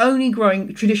used to only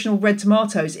growing traditional red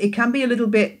tomatoes, it can be a little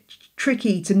bit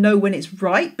tricky to know when it's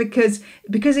ripe because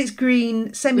it's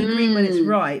green, semi-green when it's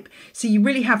ripe. So you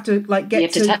really have to like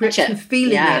get to grips with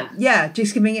feeling it. Yeah,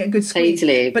 just giving it a good squeeze.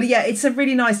 Totally. But yeah, it's a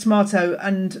really nice tomato,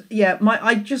 and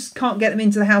I just can't get them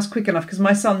into the house quick enough because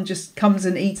my son just comes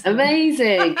and eats them.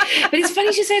 Amazing. But it's funny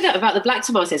you say that about the black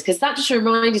tomatoes because that just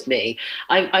reminded me.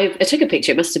 I took a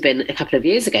picture. It must have been a couple of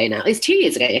years ago now. It's 2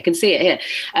 years ago. I can see it here.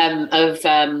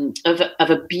 Of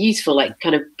a beautiful like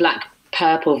kind of black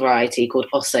purple variety called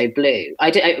Osso Blue.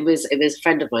 It was a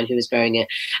friend of mine who was growing it,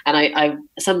 and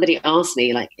somebody asked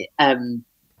me like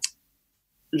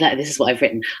this is what I've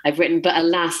written, but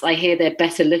alas, I hear they're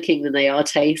better looking than they are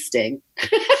tasting.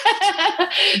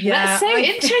 That's so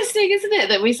interesting, isn't it?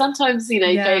 That we sometimes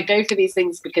go for these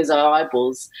things because our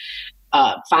eyeballs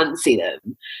fancy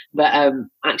them, but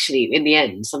actually in the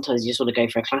end sometimes you just want to go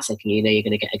for a classic and you know you're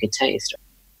going to get a good taste.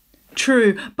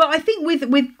 True, but I think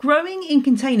with growing in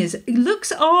containers, looks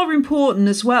are important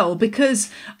as well because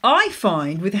I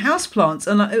find with houseplants,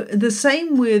 and the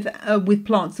same with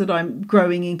plants that I'm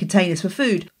growing in containers for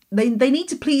food, they need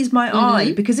to please my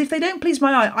eye, because if they don't please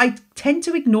my eye, I tend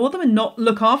to ignore them and not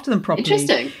look after them properly.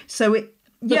 Interesting. So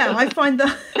I find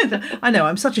that I know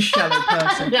I'm such a shallow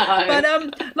person. No.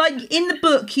 But like in the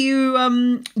book,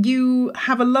 you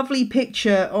have a lovely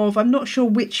picture of, I'm not sure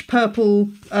which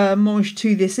purple mange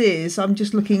tout this is. I'm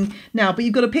just looking now, but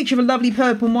you've got a picture of a lovely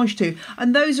purple mange tout,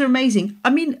 and those are amazing.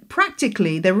 I mean,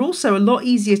 practically, they're also a lot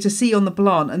easier to see on the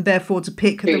plant and therefore to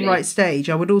pick at the right stage.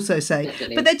 I would also say,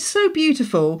 Definitely. But they're so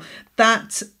beautiful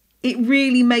that it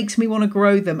really makes me want to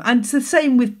grow them. And it's the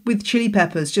same with chili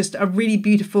peppers, just a really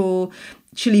beautiful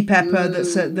chili pepper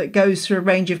that goes through a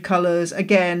range of colours.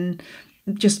 Again,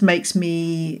 just gets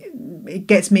me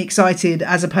excited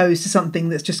as opposed to something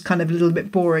that's just kind of a little bit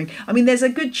boring. I mean, there's a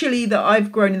good chili that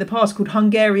I've grown in the past called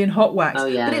Hungarian hot wax. Oh,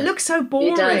 yeah. But it looks so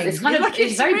boring. It does.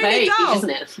 It's very really beige, dull. isn't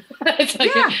it?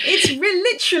 It's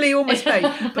literally almost beige.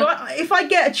 But if I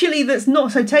get a chili that's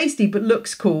not so tasty but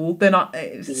looks cool, then I'm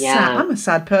a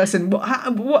sad person.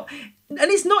 What? And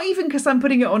it's not even because I'm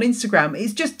putting it on Instagram.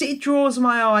 It's just, it draws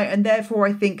my eye, and therefore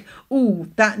I think,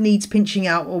 that needs pinching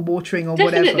out or watering or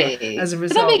Definitely. whatever as a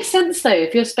result. But that makes sense, though.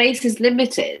 If your space is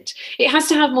limited, it has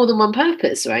to have more than one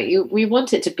purpose, right? We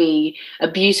want it to be a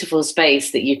beautiful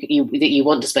space that you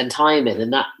want to spend time in,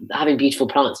 and that having beautiful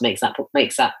plants makes that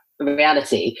a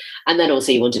reality. And then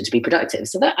also you want it to be productive.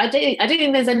 So that I don't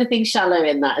think there's anything shallow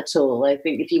in that at all. I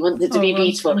think if you want it to be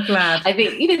beautiful, I'm glad. I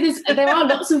think there are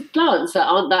lots of plants that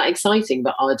aren't that exciting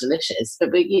but are delicious. But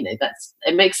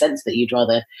it makes sense that you'd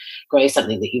rather grow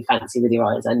something that you fancy with your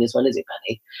eyes and as well as your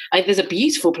belly. There's a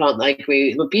beautiful plant that I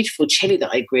grew, a beautiful chili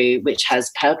that I grew, which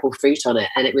has purple fruit on it,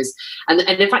 and it was, and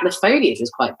in fact the foliage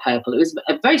was quite purple. It was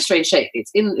a very strange shape.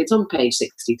 It's on page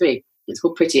 63. It's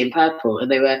called Pretty in Purple,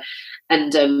 and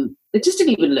it just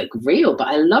didn't even look real, but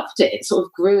I loved it. It sort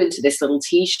of grew into this little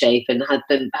T shape and had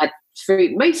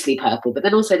fruit mostly purple, but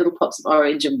then also little pops of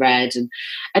orange and red, and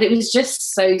it was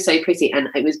just so pretty. And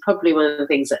it was probably one of the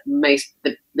things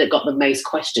that got the most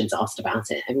questions asked about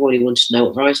it. Everybody wanted to know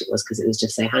what variety it was because it was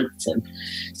just so handsome.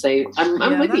 So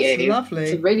I'm with you. Lovely.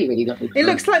 It's a really, really lovely plant. It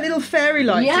looks like little fairy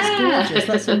lights. Yeah. It's gorgeous.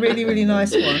 That's a really, really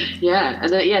nice one. Yeah,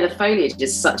 and the foliage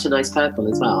is such a nice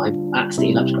purple as well. I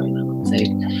absolutely loved growing that one. So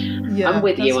I'm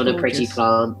with you on a pretty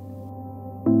plant.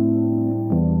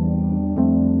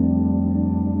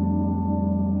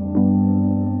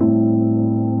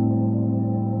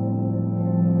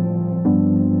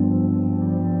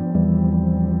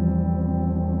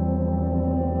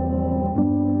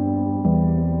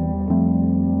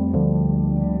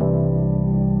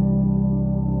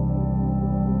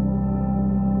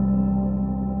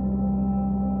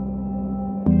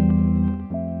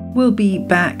 We'll be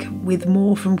back with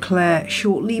more from Claire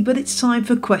shortly, but it's time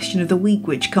for Question of the Week,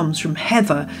 which comes from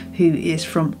Heather, who is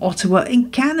from Ottawa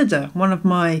in Canada, one of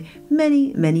my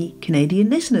many Canadian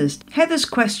listeners. Heather's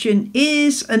question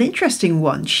is an interesting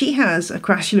one. She has a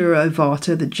Crassula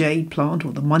ovata, the jade plant,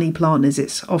 or the money plant as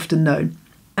it's often known,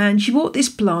 and she bought this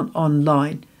plant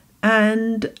online.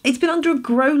 And it's been under a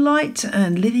grow light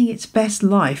and living its best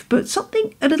life, but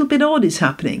something a little bit odd is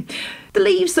happening. The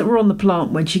leaves that were on the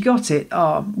plant when she got it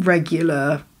are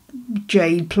regular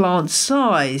jade plant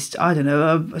sized, I don't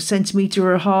know, a centimetre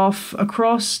or a half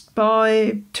across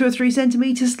by 2 or 3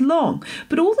 centimetres long.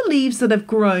 But all the leaves that have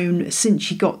grown since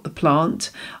she got the plant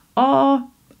are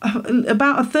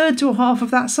about a third to a half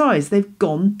of that size. They've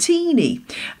gone teeny,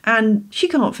 and she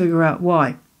can't figure out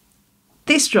why.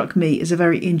 This struck me as a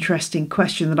very interesting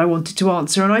question that I wanted to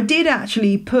answer, and I did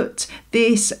actually put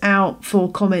this out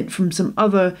for comment from some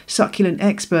other succulent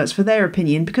experts for their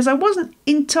opinion, because I wasn't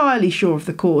entirely sure of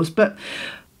the cause, but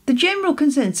the general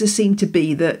consensus seemed to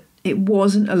be that it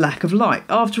wasn't a lack of light.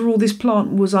 After all, this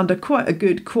plant was under quite a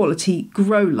good quality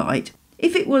grow light.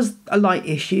 If it was a light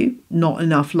issue, not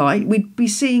enough light, we'd be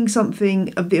seeing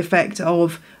something of the effect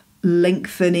of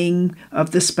lengthening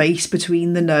of the space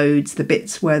between the nodes, the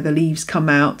bits where the leaves come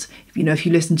out. If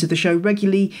you listen to the show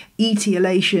regularly,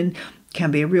 etiolation can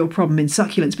be a real problem in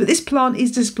succulents, but this plant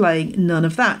is displaying none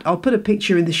of that. I'll put a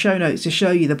picture in the show notes to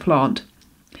show you the plant.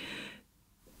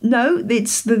 No,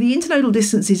 it's the internodal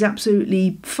distance is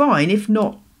absolutely fine, if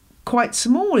not quite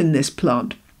small in this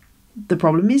plant. The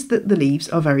problem is that the leaves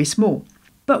are very small.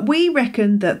 But we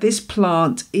reckon that this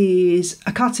plant is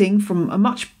a cutting from a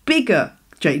much bigger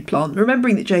jade plant,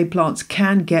 remembering that jade plants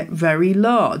can get very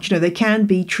large. They can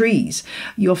be trees.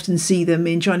 You often see them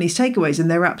in Chinese takeaways and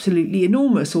they're absolutely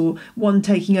enormous, or one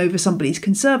taking over somebody's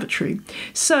conservatory.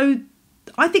 So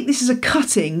I think this is a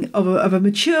cutting of a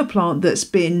mature plant that's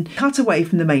been cut away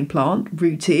from the main plant,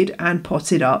 rooted and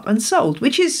potted up and sold,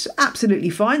 which is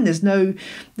absolutely fine. There's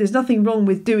nothing wrong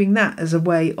with doing that as a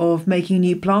way of making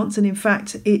new plants, and in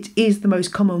fact it is the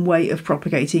most common way of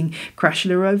propagating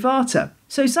Crassula ovata.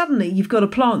 So suddenly you've got a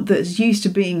plant that's used to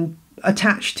being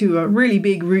attached to a really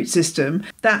big root system,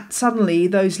 that suddenly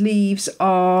those leaves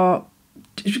are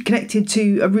connected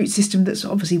to a root system that's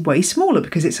obviously way smaller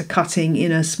because it's a cutting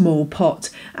in a small pot,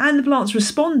 and the plant's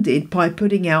responded by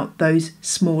putting out those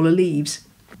smaller leaves.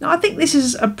 Now, I think this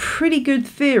is a pretty good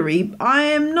theory. I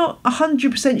am not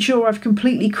 100% sure I've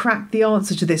completely cracked the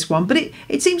answer to this one, but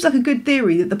it seems like a good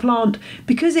theory that the plant,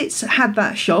 because it's had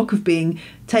that shock of being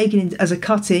taken as a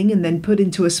cutting and then put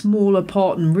into a smaller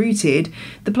pot and rooted,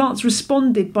 the plant's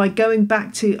responded by going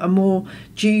back to a more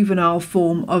juvenile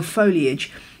form of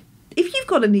foliage. If you've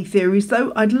got any theories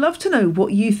though, I'd love to know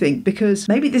what you think, because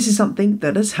maybe this is something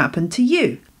that has happened to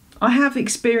you. I have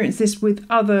experienced this with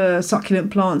other succulent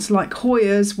plants like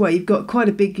Hoyas, where you've got quite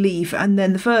a big leaf and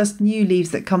then the first new leaves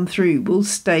that come through will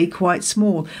stay quite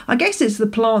small. I guess it's the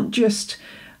plant just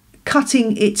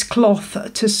cutting its cloth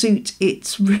to suit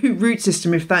its root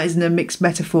system, if that isn't a mixed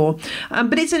metaphor.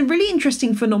 But it's a really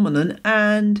interesting phenomenon,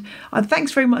 and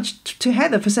thanks very much to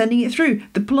Heather for sending it through.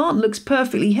 The plant looks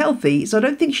perfectly healthy, so I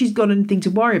don't think she's got anything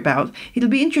to worry about. It'll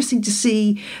be interesting to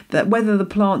see that whether the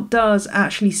plant does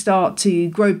actually start to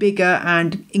grow bigger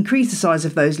and increase the size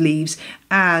of those leaves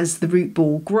as the root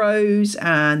ball grows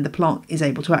and the plant is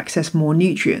able to access more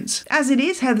nutrients. As it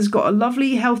is, Heather's got a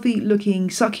lovely, healthy looking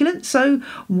succulent, so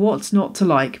what's not to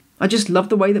like? I just love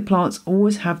the way that plants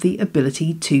always have the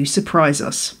ability to surprise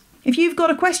us. If you've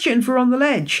got a question for On The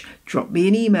Ledge, drop me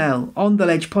an email,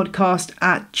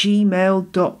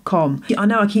 ontheledgepodcast@gmail.com. I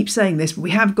know I keep saying this, but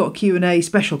we have got a Q&A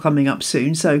special coming up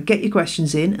soon, so get your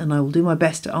questions in and I will do my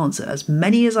best to answer as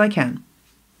many as I can.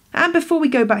 And before we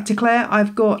go back to Claire,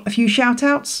 I've got a few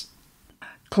shout-outs.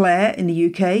 Claire in the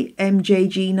UK,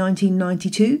 MJG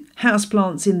 1992,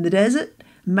 Houseplants in the Desert,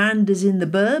 Manda's in the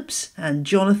Burbs, and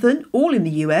Jonathan, all in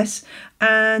the US,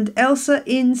 and Elsa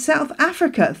in South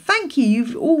Africa. Thank you.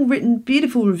 You've all written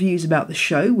beautiful reviews about the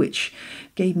show, which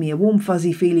gave me a warm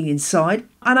fuzzy feeling inside.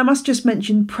 And I must just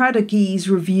mention Pradagi's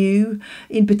review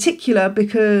in particular,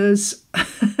 because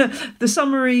the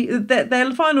summary,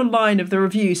 their final line of the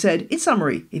review said, in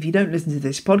summary, if you don't listen to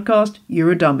this podcast,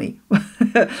 you're a dummy.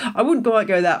 I wouldn't quite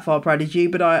go that far, Prodigy,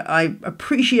 but I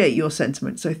appreciate your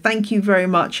sentiment. So thank you very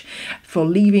much for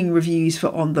leaving reviews for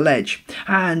On The Ledge.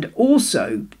 And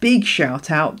also, big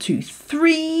shout out to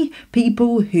 3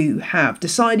 people who have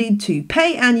decided to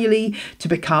pay annually to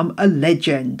become a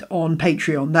legend on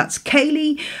Patreon. That's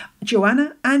Kaylee,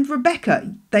 Joanna and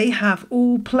Rebecca. They have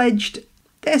all pledged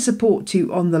their support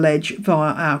to On the Ledge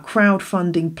via our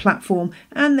crowdfunding platform,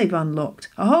 and they've unlocked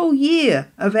a whole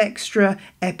year of extra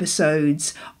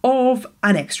episodes of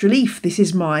An Extra Leaf. This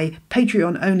is my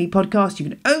Patreon only podcast. You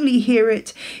can only hear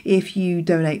it if you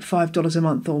donate $5 a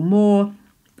month or more.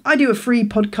 I do a free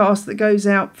podcast that goes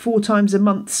out 4 times a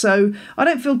month, so I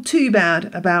don't feel too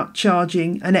bad about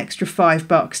charging an extra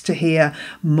 $5 to hear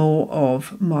more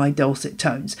of my dulcet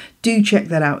tones. Do check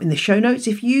that out in the show notes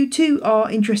if you too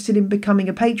are interested in becoming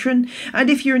a patron.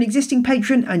 And if you're an existing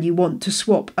patron and you want to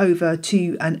swap over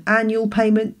to an annual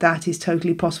payment, that is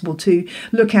totally possible too.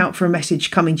 Look out for a message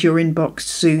coming to your inbox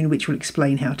soon which will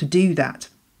explain how to do that.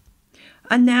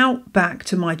 And now back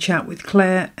to my chat with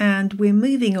Claire, and we're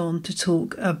moving on to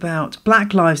talk about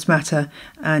Black Lives Matter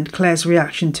and Claire's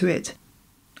reaction to it.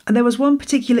 And there was one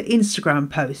particular Instagram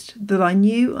post that I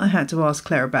knew I had to ask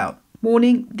Claire about.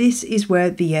 Warning, this is where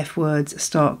the F words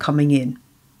start coming in.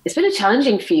 It's been a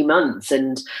challenging few months,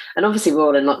 and obviously we're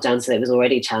all in lockdown, so it was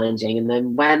already challenging. And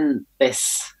then when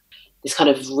this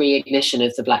kind of reignition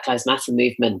of the Black Lives Matter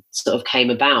movement sort of came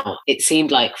about, it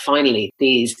seemed like finally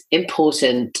these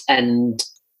important and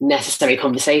necessary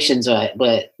conversations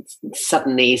were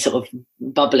suddenly sort of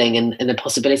bubbling, and the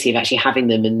possibility of actually having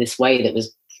them in this way that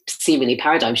was seemingly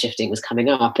paradigm shifting was coming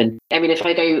up. And I mean, if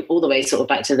I go all the way sort of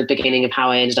back to the beginning of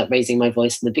how I ended up raising my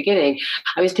voice in the beginning,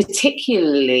 I was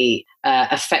particularly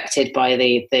affected by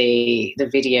the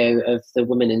video of the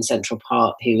woman in Central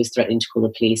Park who was threatening to call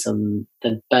the police on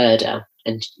the birder,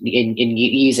 and in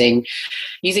using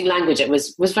language that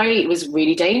was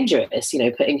really dangerous,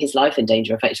 putting his life in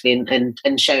danger effectively,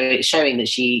 and showing that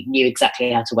she knew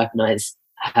exactly how to weaponize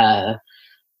her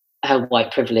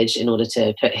white privilege in order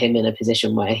to put him in a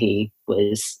position where he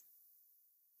was,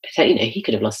 he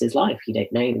could have lost his life. You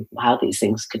don't know how these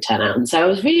things could turn out. And so I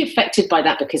was really affected by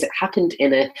that because it happened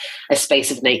in a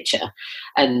space of nature.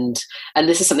 And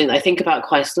this is something that I think about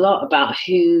quite a lot, about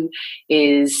who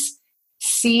is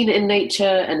seen in nature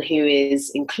and who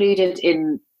is included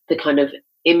in the kind of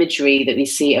imagery that we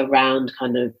see around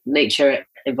kind of nature,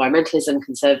 environmentalism,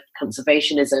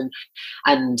 conservationism,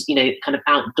 and kind of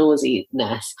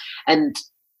outdoorsiness. And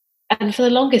for the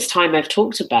longest time I've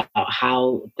talked about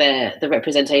how the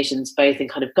representations both in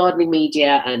kind of gardening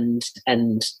media and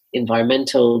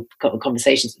environmental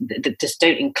conversations that just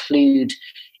don't include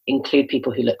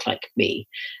people who look like me.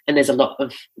 And there's a lot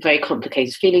of very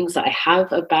complicated feelings that I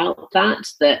have about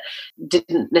that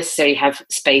didn't necessarily have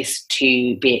space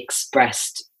to be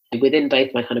expressed within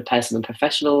both my kind of personal and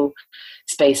professional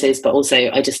spaces, but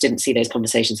also I just didn't see those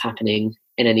conversations happening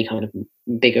in any kind of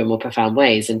bigger and more profound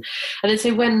ways. And then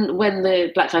so when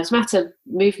the Black Lives Matter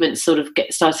movement sort of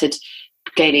started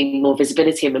gaining more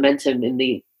visibility and momentum in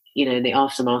the in the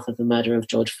aftermath of the murder of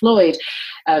George Floyd,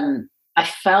 I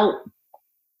felt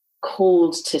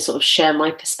called to sort of share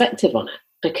my perspective on it,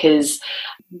 because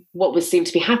what seemed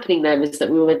to be happening there was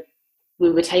that we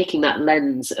were taking that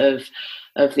lens of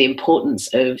the importance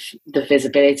of the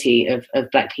visibility of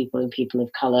Black people and people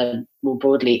of colour more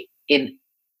broadly in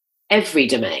every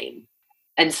domain.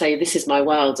 And so this is my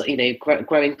world,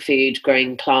 growing food,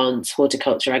 growing plants,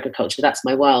 horticulture, agriculture, that's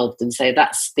my world. And so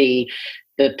that's the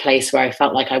place where I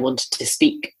felt like I wanted to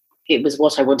speak. It was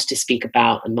what I wanted to speak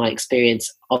about and my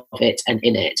experience of it and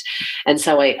in it. And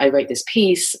so I wrote this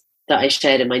piece that I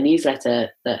shared in my newsletter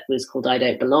that was called I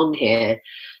Don't Belong Here,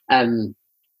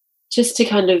 just to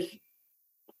kind of,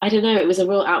 I don't know, it was a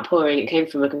real outpouring. It came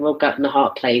from a real gut and a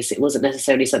heart place. It wasn't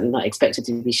necessarily something that I expected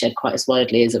to be shared quite as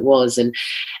widely as it was. And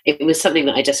it was something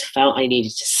that I just felt I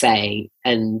needed to say.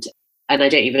 And I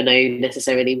don't even know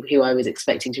necessarily who I was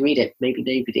expecting to read it. Maybe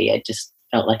nobody. I just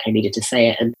felt like I needed to say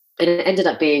it. And it ended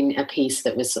up being a piece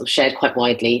that was sort of shared quite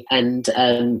widely, and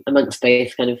amongst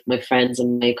both kind of my friends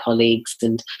and my colleagues,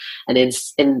 and in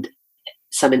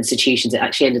some institutions. It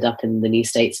actually ended up in the New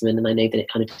Statesman, and I know that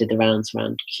it kind of did the rounds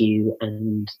around Q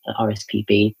and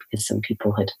RSPB, because some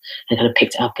people had kind of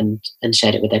picked it up and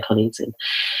shared it with their colleagues,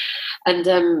 and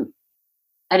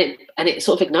it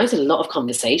sort of ignited a lot of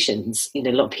conversations. A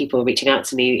lot of people were reaching out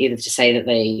to me either to say that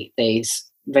they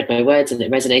read my words and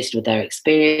it resonated with their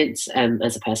experience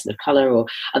as a person of colour, or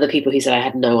other people who said, I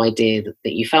had no idea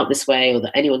that you felt this way, or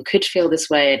that anyone could feel this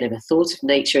way. I never thought of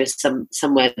nature as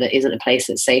somewhere that isn't a place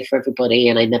that's safe for everybody,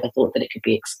 and I never thought that it could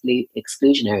be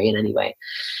exclusionary in any way.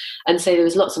 And so there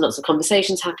was lots and lots of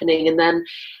conversations happening. And then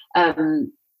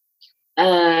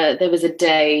there was a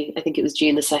day, I think it was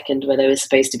June the 2nd, where there was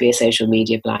supposed to be a social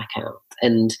media blackout.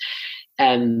 And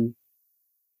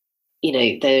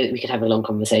we could have a long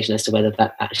conversation as to whether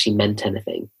that actually meant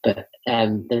anything. But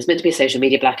there was meant to be a social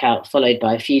media blackout, followed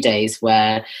by a few days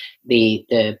where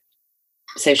the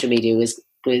social media was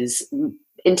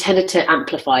intended to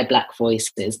amplify Black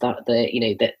voices, that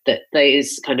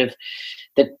those kind of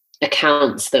the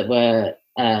accounts that were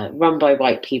run by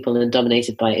white people and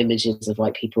dominated by images of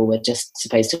white people were just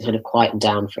supposed to kind of quieten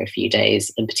down for a few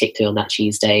days, and particularly on that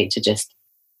Tuesday, to just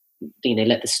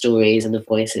let the stories and the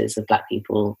voices of Black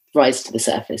people rise to the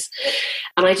surface.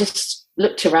 And I just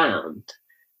looked around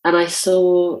and I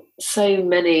saw so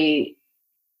many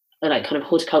like kind of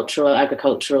horticultural,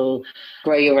 agricultural,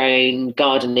 grow your own,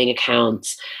 gardening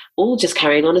accounts, all just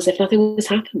carrying on as if nothing was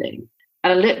happening.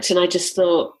 And I looked and I just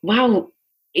thought, wow,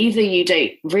 either you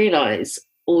don't realise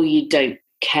or you don't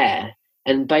care.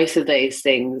 And both of those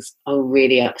things are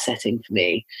really upsetting for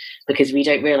me, because we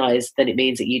don't realise, then it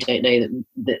means that you don't know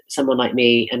that someone like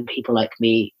me and people like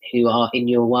me who are in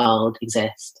your world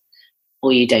exist,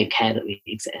 or you don't care that we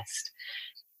exist.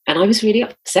 And I was really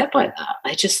upset by that.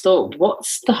 I just thought,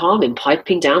 what's the harm in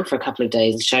piping down for a couple of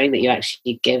days and showing that you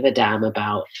actually give a damn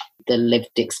about the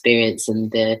lived experience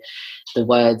and the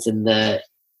words and the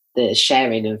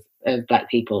sharing of Black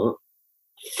people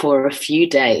for a few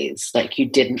days? Like, you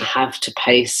didn't have to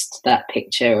post that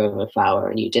picture of a flower,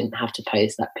 and you didn't have to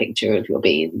post that picture of your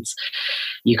beans.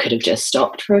 You could have just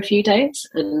stopped for a few days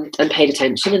and paid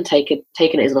attention and taken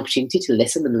it as an opportunity to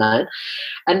listen and learn.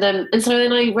 And so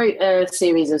then I wrote a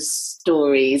series of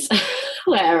stories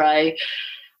where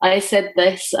I said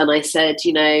this, and I said,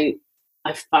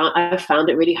 I found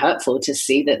it really hurtful to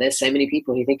see that there's so many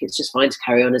people who think it's just fine to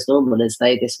carry on as normal, as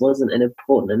though this wasn't an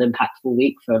important and impactful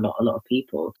week for a lot of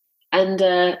people. And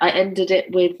I ended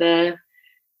it with,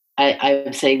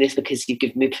 I'm saying this because you've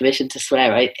given me permission to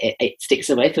swear. It sticks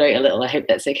in my throat a little. I hope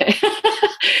that's okay.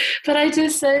 But I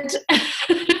just said...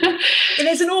 And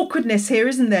there's an awkwardness here,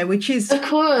 isn't there? Which is, of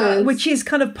course, which is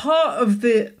kind of part of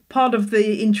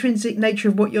the intrinsic nature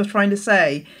of what you're trying to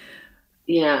say.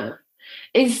 Yeah.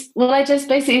 I just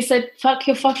basically said, fuck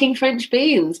your fucking French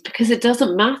beans, because it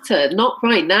doesn't matter. Not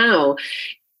right now.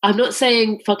 I'm not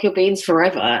saying fuck your beans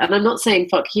forever, and I'm not saying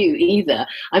fuck you either.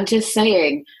 I'm just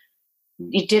saying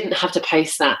you didn't have to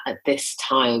post that at this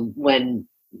time when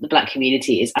the Black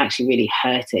community is actually really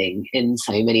hurting in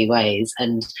so many ways,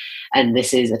 and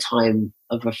this is a time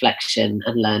of reflection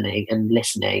and learning and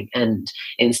listening, and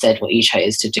instead what you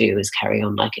chose to do is carry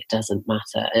on like it doesn't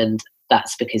matter. And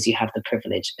that's because you have the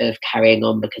privilege of carrying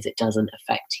on because it doesn't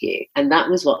affect you. And that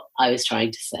was what I was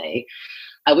trying to say,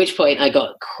 at which point I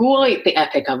got quite the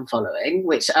epic unfollowing,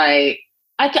 which I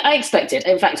expected.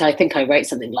 In fact, I think I wrote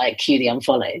something like cue the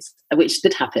unfollows, which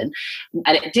did happen.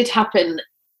 And it did happen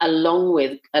along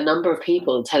with a number of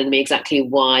people telling me exactly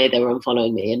why they were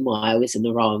unfollowing me and why I was in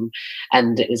the wrong.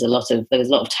 And there was a lot of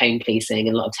tone policing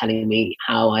and a lot of telling me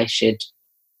how I should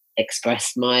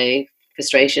express my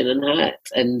frustration and hurt.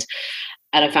 And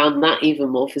I found that even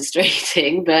more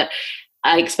frustrating, but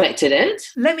I expected it.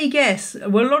 Let me guess.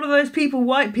 Were a lot of those people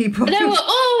white people? They were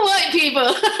all white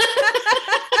people.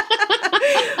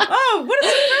 Oh, what a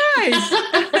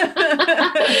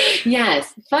surprise.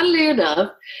 Yes, funnily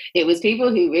enough, it was people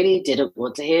who really didn't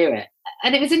want to hear it.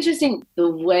 And it was interesting the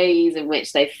ways in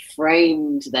which they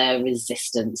framed their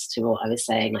resistance to what I was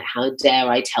saying. Like, how dare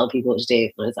I tell people what to do?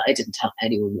 And I was like, I didn't tell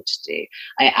anyone what to do.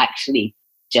 I actually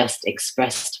just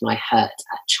expressed my hurt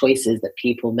at choices that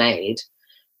people made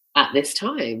at this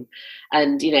time.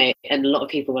 And and a lot of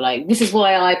people were like, this is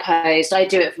why I post, I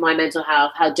do it for my mental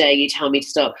health, how dare you tell me to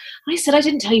stop? I said, I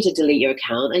didn't tell you to delete your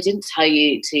account, I didn't tell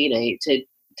you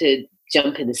to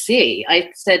jump in the sea.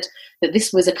 I said that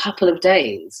this was a couple of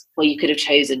days where you could have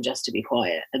chosen just to be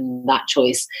quiet, and that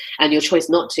choice, and your choice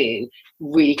not to,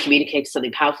 really communicated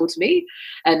something powerful to me.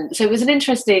 And so it was an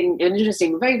interesting,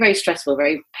 very, very stressful,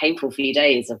 very painful few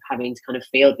days of having to kind of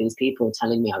field these people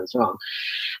telling me I was wrong.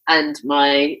 And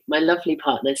my lovely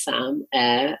partner Sam,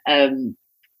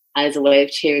 as a way of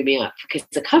cheering me up, because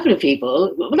a lot of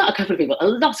people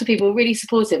were really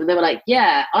supportive, and they were like,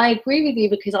 yeah, I agree with you,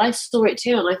 because I saw it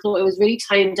too, and I thought it was really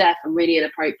tone deaf and really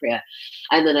inappropriate.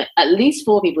 And then at least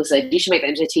 4 people said, you should make that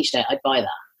into a t-shirt, I'd buy that.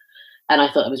 And I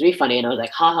thought it was really funny, and I was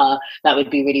like, haha, that would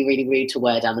be really, really rude to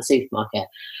wear down the supermarket.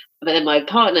 But then my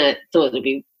partner thought it would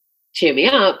be cheer me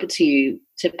up to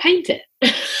paint it.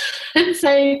 And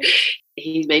so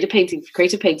he made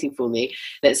created a painting for me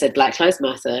that said, Black Lives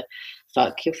Matter,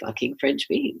 fuck your fucking French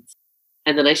beans.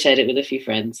 And then I shared it with a few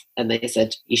friends, and they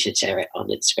said, you should share it on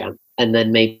Instagram. And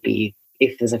then maybe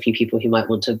if there's a few people who might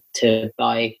want to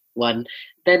buy one,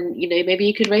 then, maybe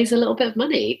you could raise a little bit of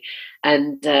money.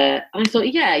 And I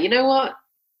thought, yeah, you know what?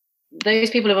 Those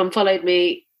people have unfollowed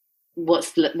me.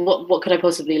 What could I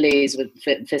possibly lose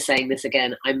for saying this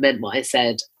again? I meant what I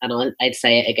said, and I'd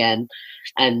say it again.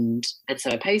 And so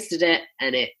I posted it,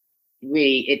 and it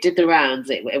really, it did the rounds.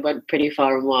 It went pretty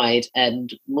far and wide,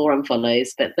 and more unfollows,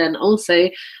 but then also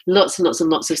lots and lots and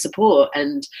lots of support.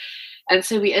 And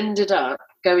so we ended up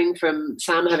going from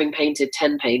Sam having painted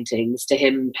 10 paintings to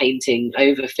him painting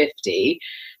over 50,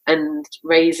 and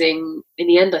raising, in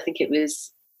the end, I think it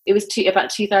was about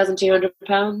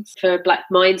 £2,200 for Black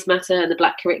Minds Matter and the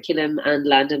Black Curriculum and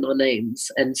Land in Our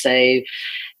Names. And so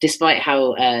despite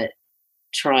how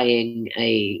trying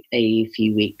a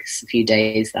few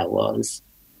days that was,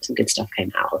 some good stuff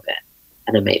came out of it,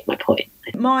 and I made my point.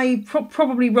 My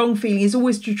probably wrong feeling is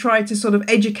always to try to sort of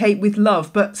educate with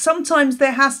love, but sometimes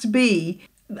there has to be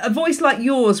a voice like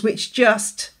yours which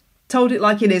just told it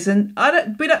like it is. And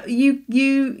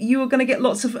you were going to get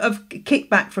lots of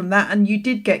kickback from that, and you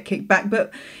did get kickback,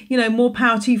 but more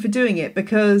power to you for doing it,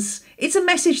 because it's a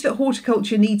message that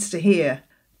horticulture needs to hear.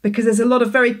 Because there's a lot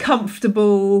of very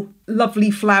comfortable,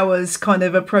 lovely flowers kind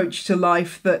of approach to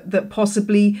life that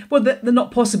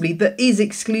is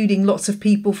excluding lots of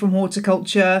people from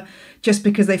horticulture just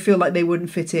because they feel like they wouldn't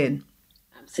fit in.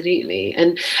 Absolutely,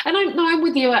 and I'm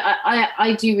with you.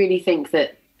 I do really think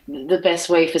that the best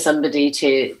way for somebody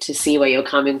to see where you're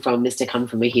coming from is to come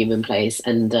from a human place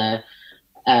and a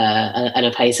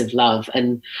place of love,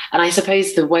 and I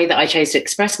suppose the way that I chose to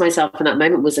express myself in that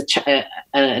moment was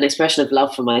an expression of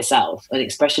love for myself, an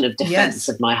expression of defense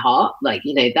of my heart. Like,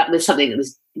 that was something that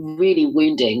was really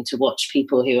wounding to watch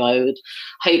people who I would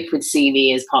hope would see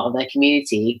me as part of their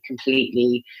community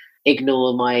completely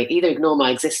ignore my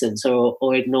existence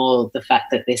or ignore the fact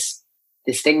that this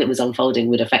thing that was unfolding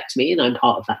would affect me, and I'm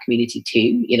part of that community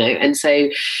too, and so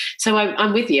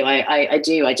I'm with you. I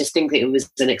do. I just think that it was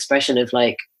an expression of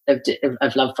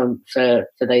love for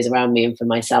those around me and for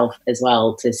myself as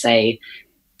well, to say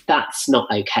that's not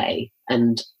okay,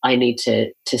 and I need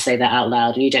to say that out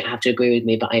loud. And you don't have to agree with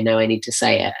me, but I know I need to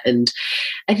say it. And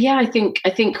yeah, I think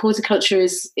horticulture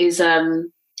is a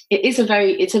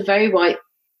very white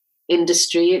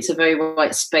industry. It's a very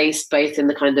white space, both in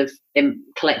the kind of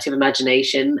collective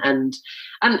imagination and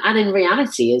in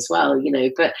reality as well,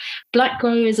 but Black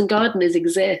growers and gardeners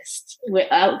exist.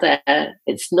 We're out there.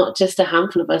 It's not just a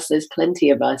handful of us, there's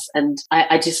plenty of us. And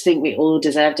I just think we all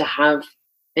deserve to have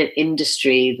an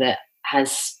industry that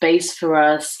has space for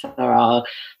us, for our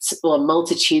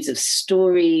multitudes of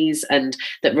stories, and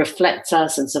that reflects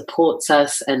us and supports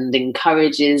us and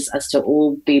encourages us to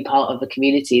all be part of a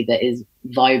community that is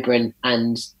vibrant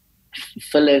and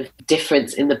full of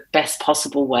difference in the best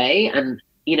possible way. And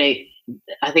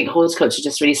I think horticulture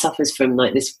just really suffers from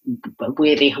this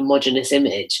weirdly homogenous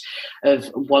image of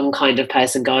one kind of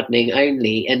person gardening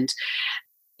only. And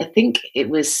I think it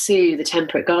was Sue, the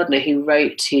temperate gardener, who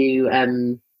wrote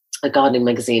to a gardening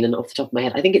magazine, and off the top of my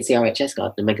head, I think it's the RHS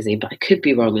Gardening magazine, but I could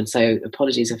be wrong, and so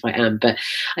apologies if I am. But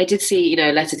I did see,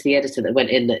 a letter to the editor that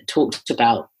went in that talked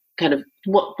about kind of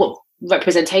what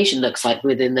representation looks like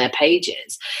within their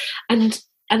pages, and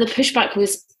the pushback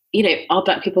was, are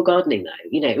Black people gardening though?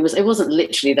 It wasn't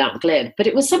literally that glib, but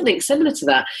it was something similar to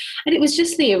that. And it was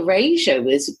just, the erasure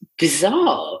was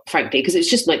bizarre, frankly, because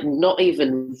it's just not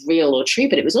even real or true,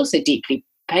 but it was also deeply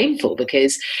painful,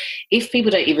 because if people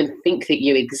don't even think that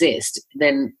you exist,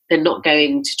 then they're not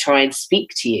going to try and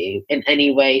speak to you in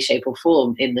any way, shape or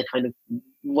form in the kind of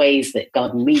ways that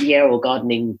garden media or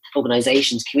gardening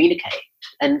organizations communicate.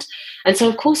 And so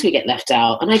of course we get left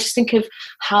out. And I just think of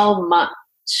how much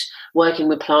working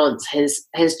with plants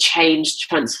has changed,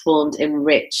 transformed,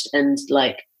 enriched, and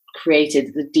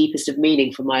created the deepest of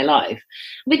meaning for my life.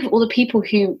 I think of all the people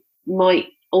who might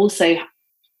also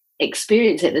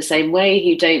experience it the same way,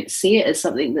 who don't see it as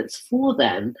something that's for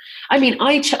them. I mean,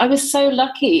 I was so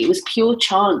lucky. It was pure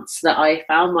chance that I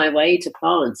found my way to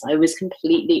plants. I was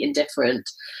completely indifferent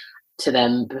to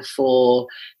them before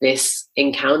this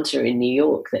encounter in New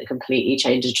York that completely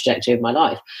changed the trajectory of my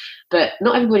life. But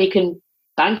not everybody can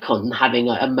bank on having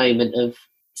a moment of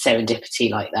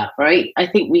serendipity like that, right? I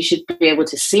think we should be able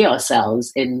to see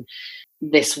ourselves in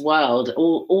this world,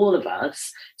 all of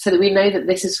us, so that we know that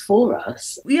this is for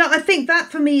us. Yeah, I think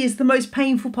that for me is the most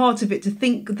painful part of it, to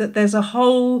think that there's a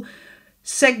whole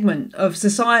segment of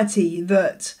society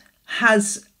that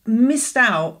has missed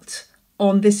out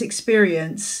on this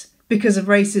experience because of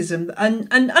racism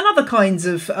and other kinds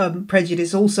of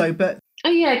prejudice also. But oh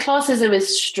yeah, classism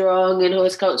is strong in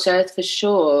horticulture for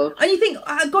sure. And you think,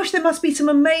 gosh, there must be some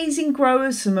amazing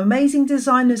growers, some amazing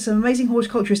designers, some amazing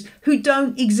horticulturists who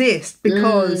don't exist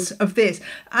because of this.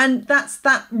 And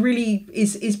that really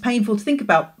is painful to think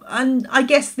about. And I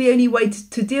guess the only way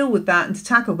to deal with that and to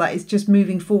tackle that is just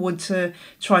moving forward to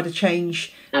try to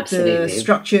change the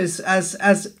structures as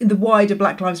the wider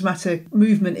Black Lives Matter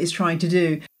movement is trying to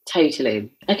do.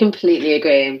 Totally. I completely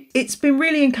agree. It's been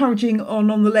really encouraging on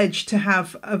The Ledge to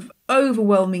have an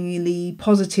overwhelmingly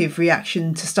positive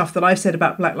reaction to stuff that I've said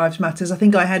about Black Lives Matters. I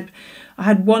think I had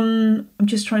one, I'm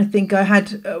just trying to think, I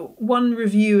had one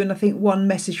review and I think one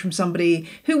message from somebody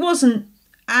who wasn't,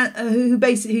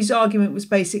 whose argument was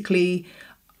basically,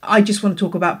 I just want to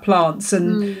talk about plants.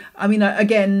 And I mean,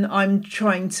 again, I'm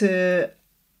trying to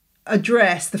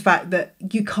address the fact that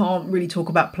you can't really talk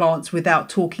about plants without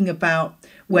talking about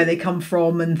where they come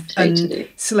from and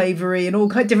slavery and all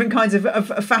different kinds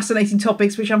of fascinating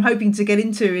topics, which I'm hoping to get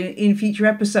into in future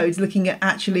episodes, looking at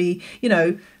actually, you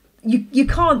know, you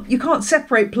can't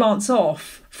separate plants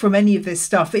off from any of this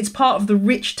stuff. It's part of the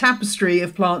rich tapestry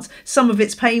of plants. Some of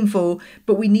it's painful,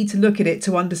 but we need to look at it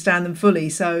to understand them fully.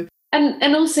 So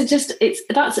and also just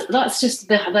that's just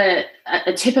the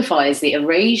typifies the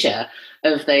erasure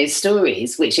of those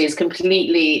stories, which is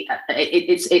completely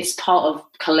it's part of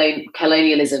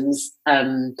colonialism's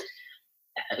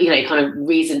you know, kind of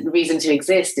reason to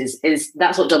exist is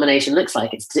that's what domination looks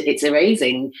like. It's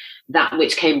erasing that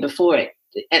which came before it.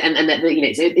 And that, you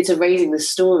know, it's erasing the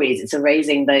stories, it's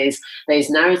erasing those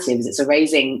narratives, it's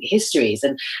erasing histories,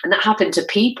 and that happened to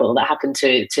people, that happened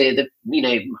to the, you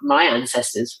know, my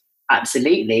ancestors,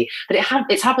 absolutely, but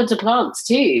it's happened to plants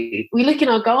too. We look in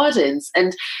our gardens,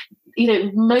 and you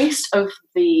know, most of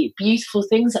the beautiful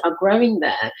things that are growing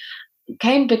there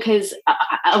came because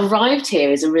arrived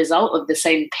here as a result of the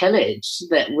same pillage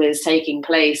that was taking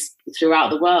place throughout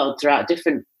the world, throughout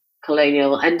different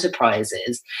colonial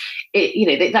enterprises. You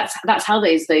know, that's how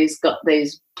those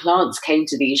plants came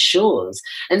to these shores.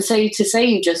 And so to say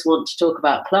you just want to talk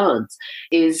about plants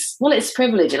is, well, it's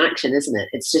privilege in action, isn't it?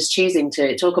 It's just choosing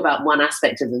to talk about one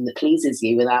aspect of them that pleases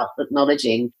you without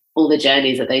acknowledging all the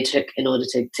journeys that they took in order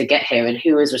to get here, and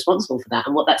who was responsible for that,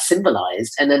 and what that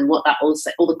symbolized, and then what that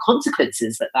also, all the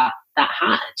consequences that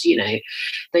had. You know,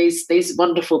 these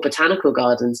wonderful botanical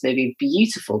gardens may be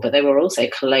beautiful, but they were also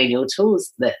colonial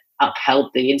tools that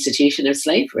upheld the institution of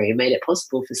slavery and made it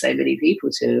possible for so many people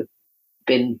to have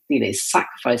been, you know,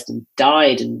 sacrificed and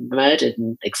died and murdered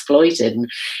and exploited. And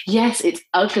yes, it's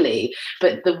ugly,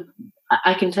 but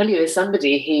I can tell you, as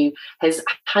somebody who has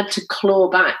had to claw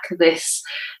back this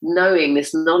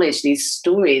knowledge, these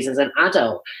stories as an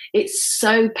adult, it's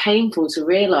so painful to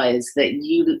realize that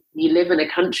you live in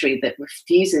a country that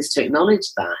refuses to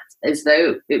acknowledge that, as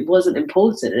though it wasn't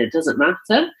important and it doesn't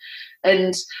matter.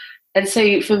 And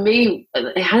so for me,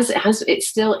 it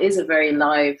still is a very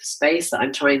live space that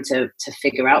I'm trying to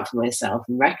figure out for myself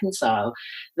and reconcile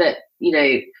that, you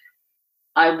know,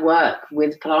 I work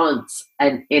with plants,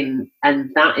 and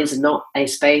that is not a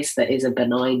space that is a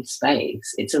benign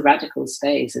space. It's a radical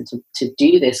space, and to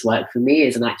do this work for me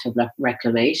is an act of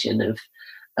reclamation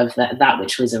of that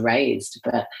which was erased.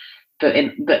 But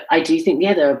I do think,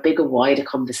 yeah, there are bigger, wider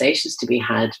conversations to be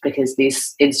had, because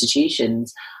these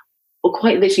institutions, or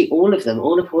quite literally all of them,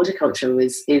 all of horticulture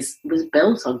was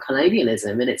built on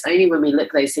colonialism, and it's only when we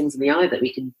look those things in the eye that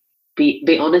we can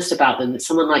be honest about them, that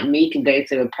someone like me can go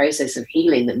through a process of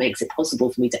healing that makes it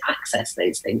possible for me to access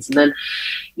those things. And then,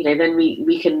 you know, then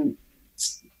we can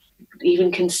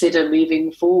even consider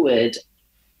moving forward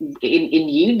in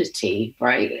unity,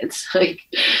 right? It's like,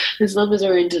 as long as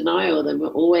we're in denial, then we're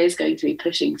always going to be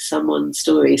pushing someone's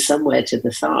story somewhere to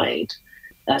the side.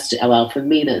 Well, for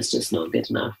me, that's just not good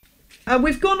enough.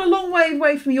 We've gone a long way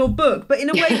away from your book, but in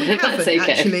a way we haven't, okay.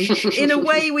 Actually. In a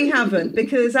way we haven't,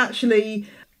 because actually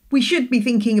we should be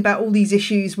thinking about all these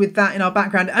issues with that in our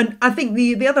background. And I think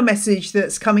the other message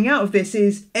that's coming out of this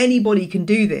is anybody can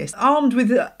do this. Armed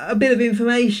with a bit of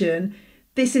information,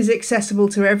 this is accessible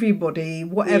to everybody,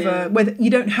 whatever, yeah. Whether you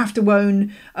don't have to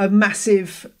own a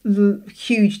massive,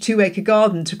 huge 2-acre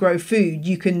garden to grow food.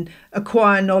 You can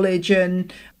acquire knowledge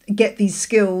and get these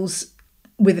skills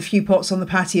with a few pots on the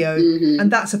patio. Mm-hmm.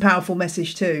 And that's a powerful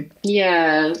message too.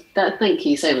 Yeah, thank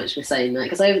you so much for saying that,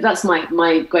 because that's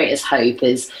my greatest hope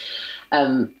is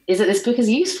that this book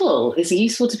is useful. It's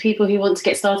useful to people who want to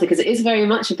get started, because it is very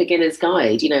much a beginner's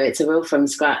guide. You know, it's a real from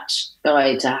scratch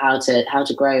guide to how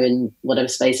to grow in whatever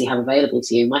space you have available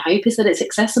to you. My hope is that it's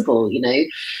accessible, you know.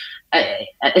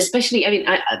 Especially, I mean,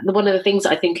 one of the things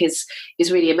that I think is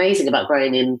really amazing about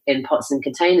growing in pots and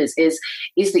containers is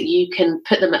that you can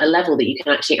put them at a level that you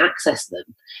can actually access them.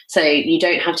 So you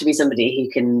don't have to be somebody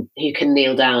who can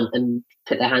kneel down and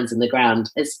put their hands in the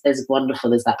ground, as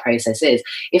wonderful as that process is.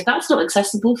 If that's not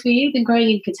accessible for you, then growing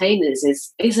in containers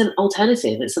is an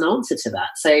alternative. It's an answer to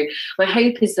that. So my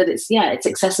hope is that it's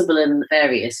accessible in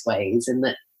various ways, and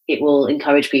that it will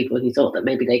encourage people who thought that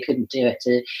maybe they couldn't do it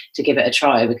to give it a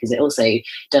try, because it also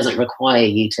doesn't require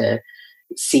you to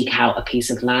seek out a piece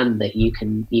of land that you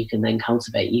can then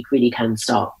cultivate. You really can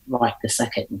start right the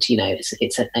second. You know,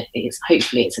 it's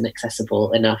hopefully it's an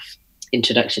accessible enough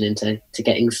introduction into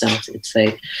getting started. So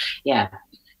yeah,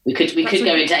 we could go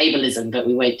into ableism, but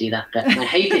we won't do that. But my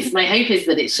hope is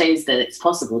that it shows that it's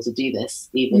possible to do this,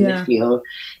 even if you're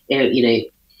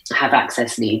have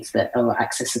access needs or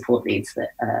access support needs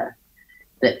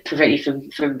that prevent you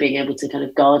from being able to kind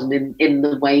of garden in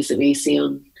the ways that we see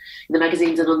in the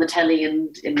magazines and on the telly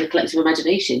and in the collective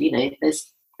imagination. You know,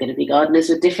 there's going to be gardeners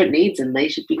with different needs, and they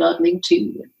should be gardening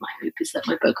too. And my hope is that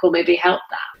my book will maybe help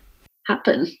that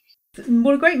happen.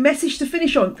 What a great message to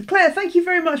finish on. Claire, thank you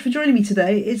very much for joining me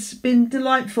today. It's been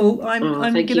delightful.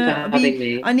 Thank you for having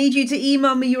me. I need you to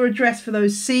email me your address for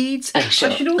those seeds. Sure.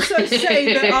 I should also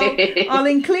say that I'll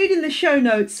include in the show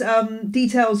notes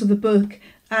details of the book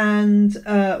and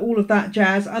all of that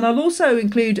jazz, and I'll also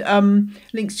include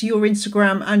links to your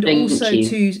Instagram and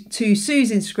to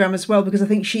Sue's Instagram as well, because I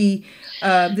think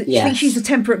I think she's a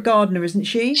temperate gardener, isn't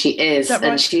she? She is, right?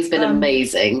 And she's been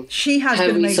amazing. She has Her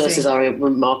been amazing. resources are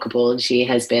remarkable, and she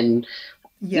has been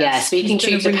speaking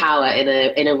truth to power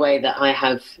in a way that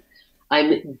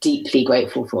I'm deeply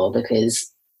grateful for,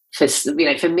 because for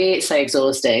me it's so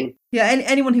exhausting. Yeah,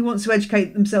 anyone who wants to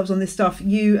educate themselves on this stuff,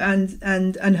 you and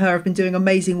her have been doing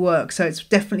amazing work. So it's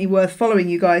definitely worth following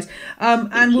you guys.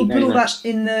 And we'll put all that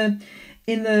in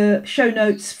the show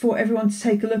notes for everyone to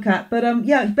take a look at. But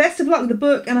best of luck with the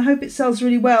book, and I hope it sells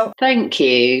really well. Thank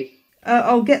you.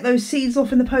 I'll get those seeds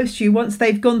off in the post to you once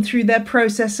they've gone through their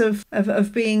process of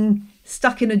being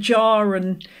stuck in a jar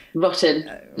and rotten,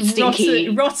 stinky,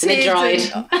 rotted, and then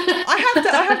dried.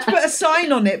 I have to put a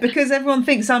sign on it, because everyone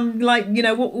thinks I'm like,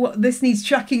 what this needs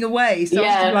chucking away. So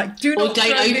I'm like, don't open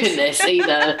this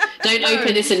either. Don't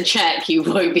open this and check. You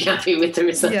won't be happy with the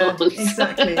results. Yeah,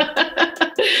 exactly.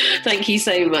 Thank you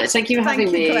so much. Thank you for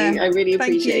having me. Claire. I really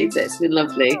appreciate it. It's been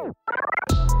lovely.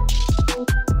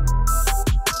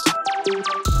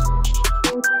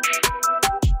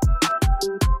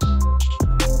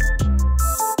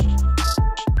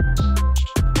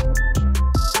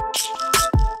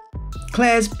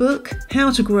 Claire's book,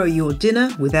 How to Grow Your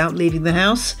Dinner Without Leaving the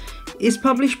House, is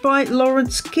published by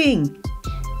Lawrence King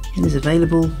and is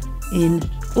available in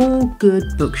all good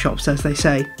bookshops, as they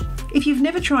say. If you've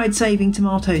never tried saving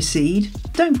tomato seed,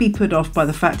 don't be put off by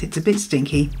the fact it's a bit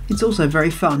stinky. It's also very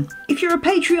fun. If you're a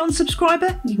Patreon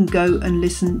subscriber, you can go and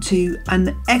listen to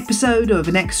an episode of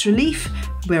An Extra Leaf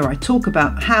where I talk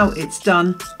about how it's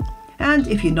done. And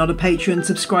if you're not a Patreon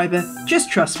subscriber,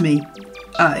 just trust me.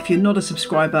 If you're not a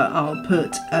subscriber, I'll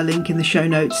put a link in the show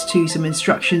notes to some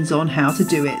instructions on how to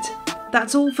do it.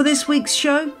 That's all for this week's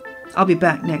show. I'll be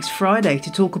back next Friday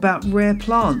to talk about rare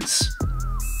plants.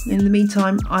 In the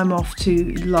meantime, I'm off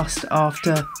to lust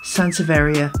after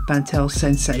Sansevieria Bantel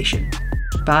Sensation.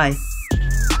 Bye.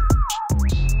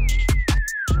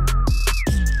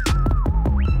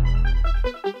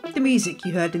 The music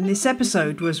you heard in this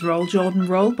episode was Roll Jordan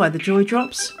Roll by the Joy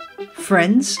Drops,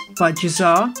 Friends by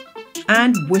Jazar,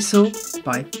 and Whistle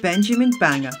by Benjamin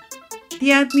Banger.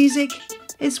 The ad music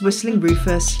is Whistling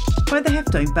Rufus by the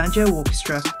Heftone Banjo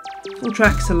Orchestra. All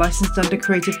tracks are licensed under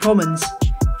Creative Commons.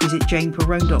 Visit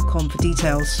janeperrone.com for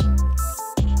details.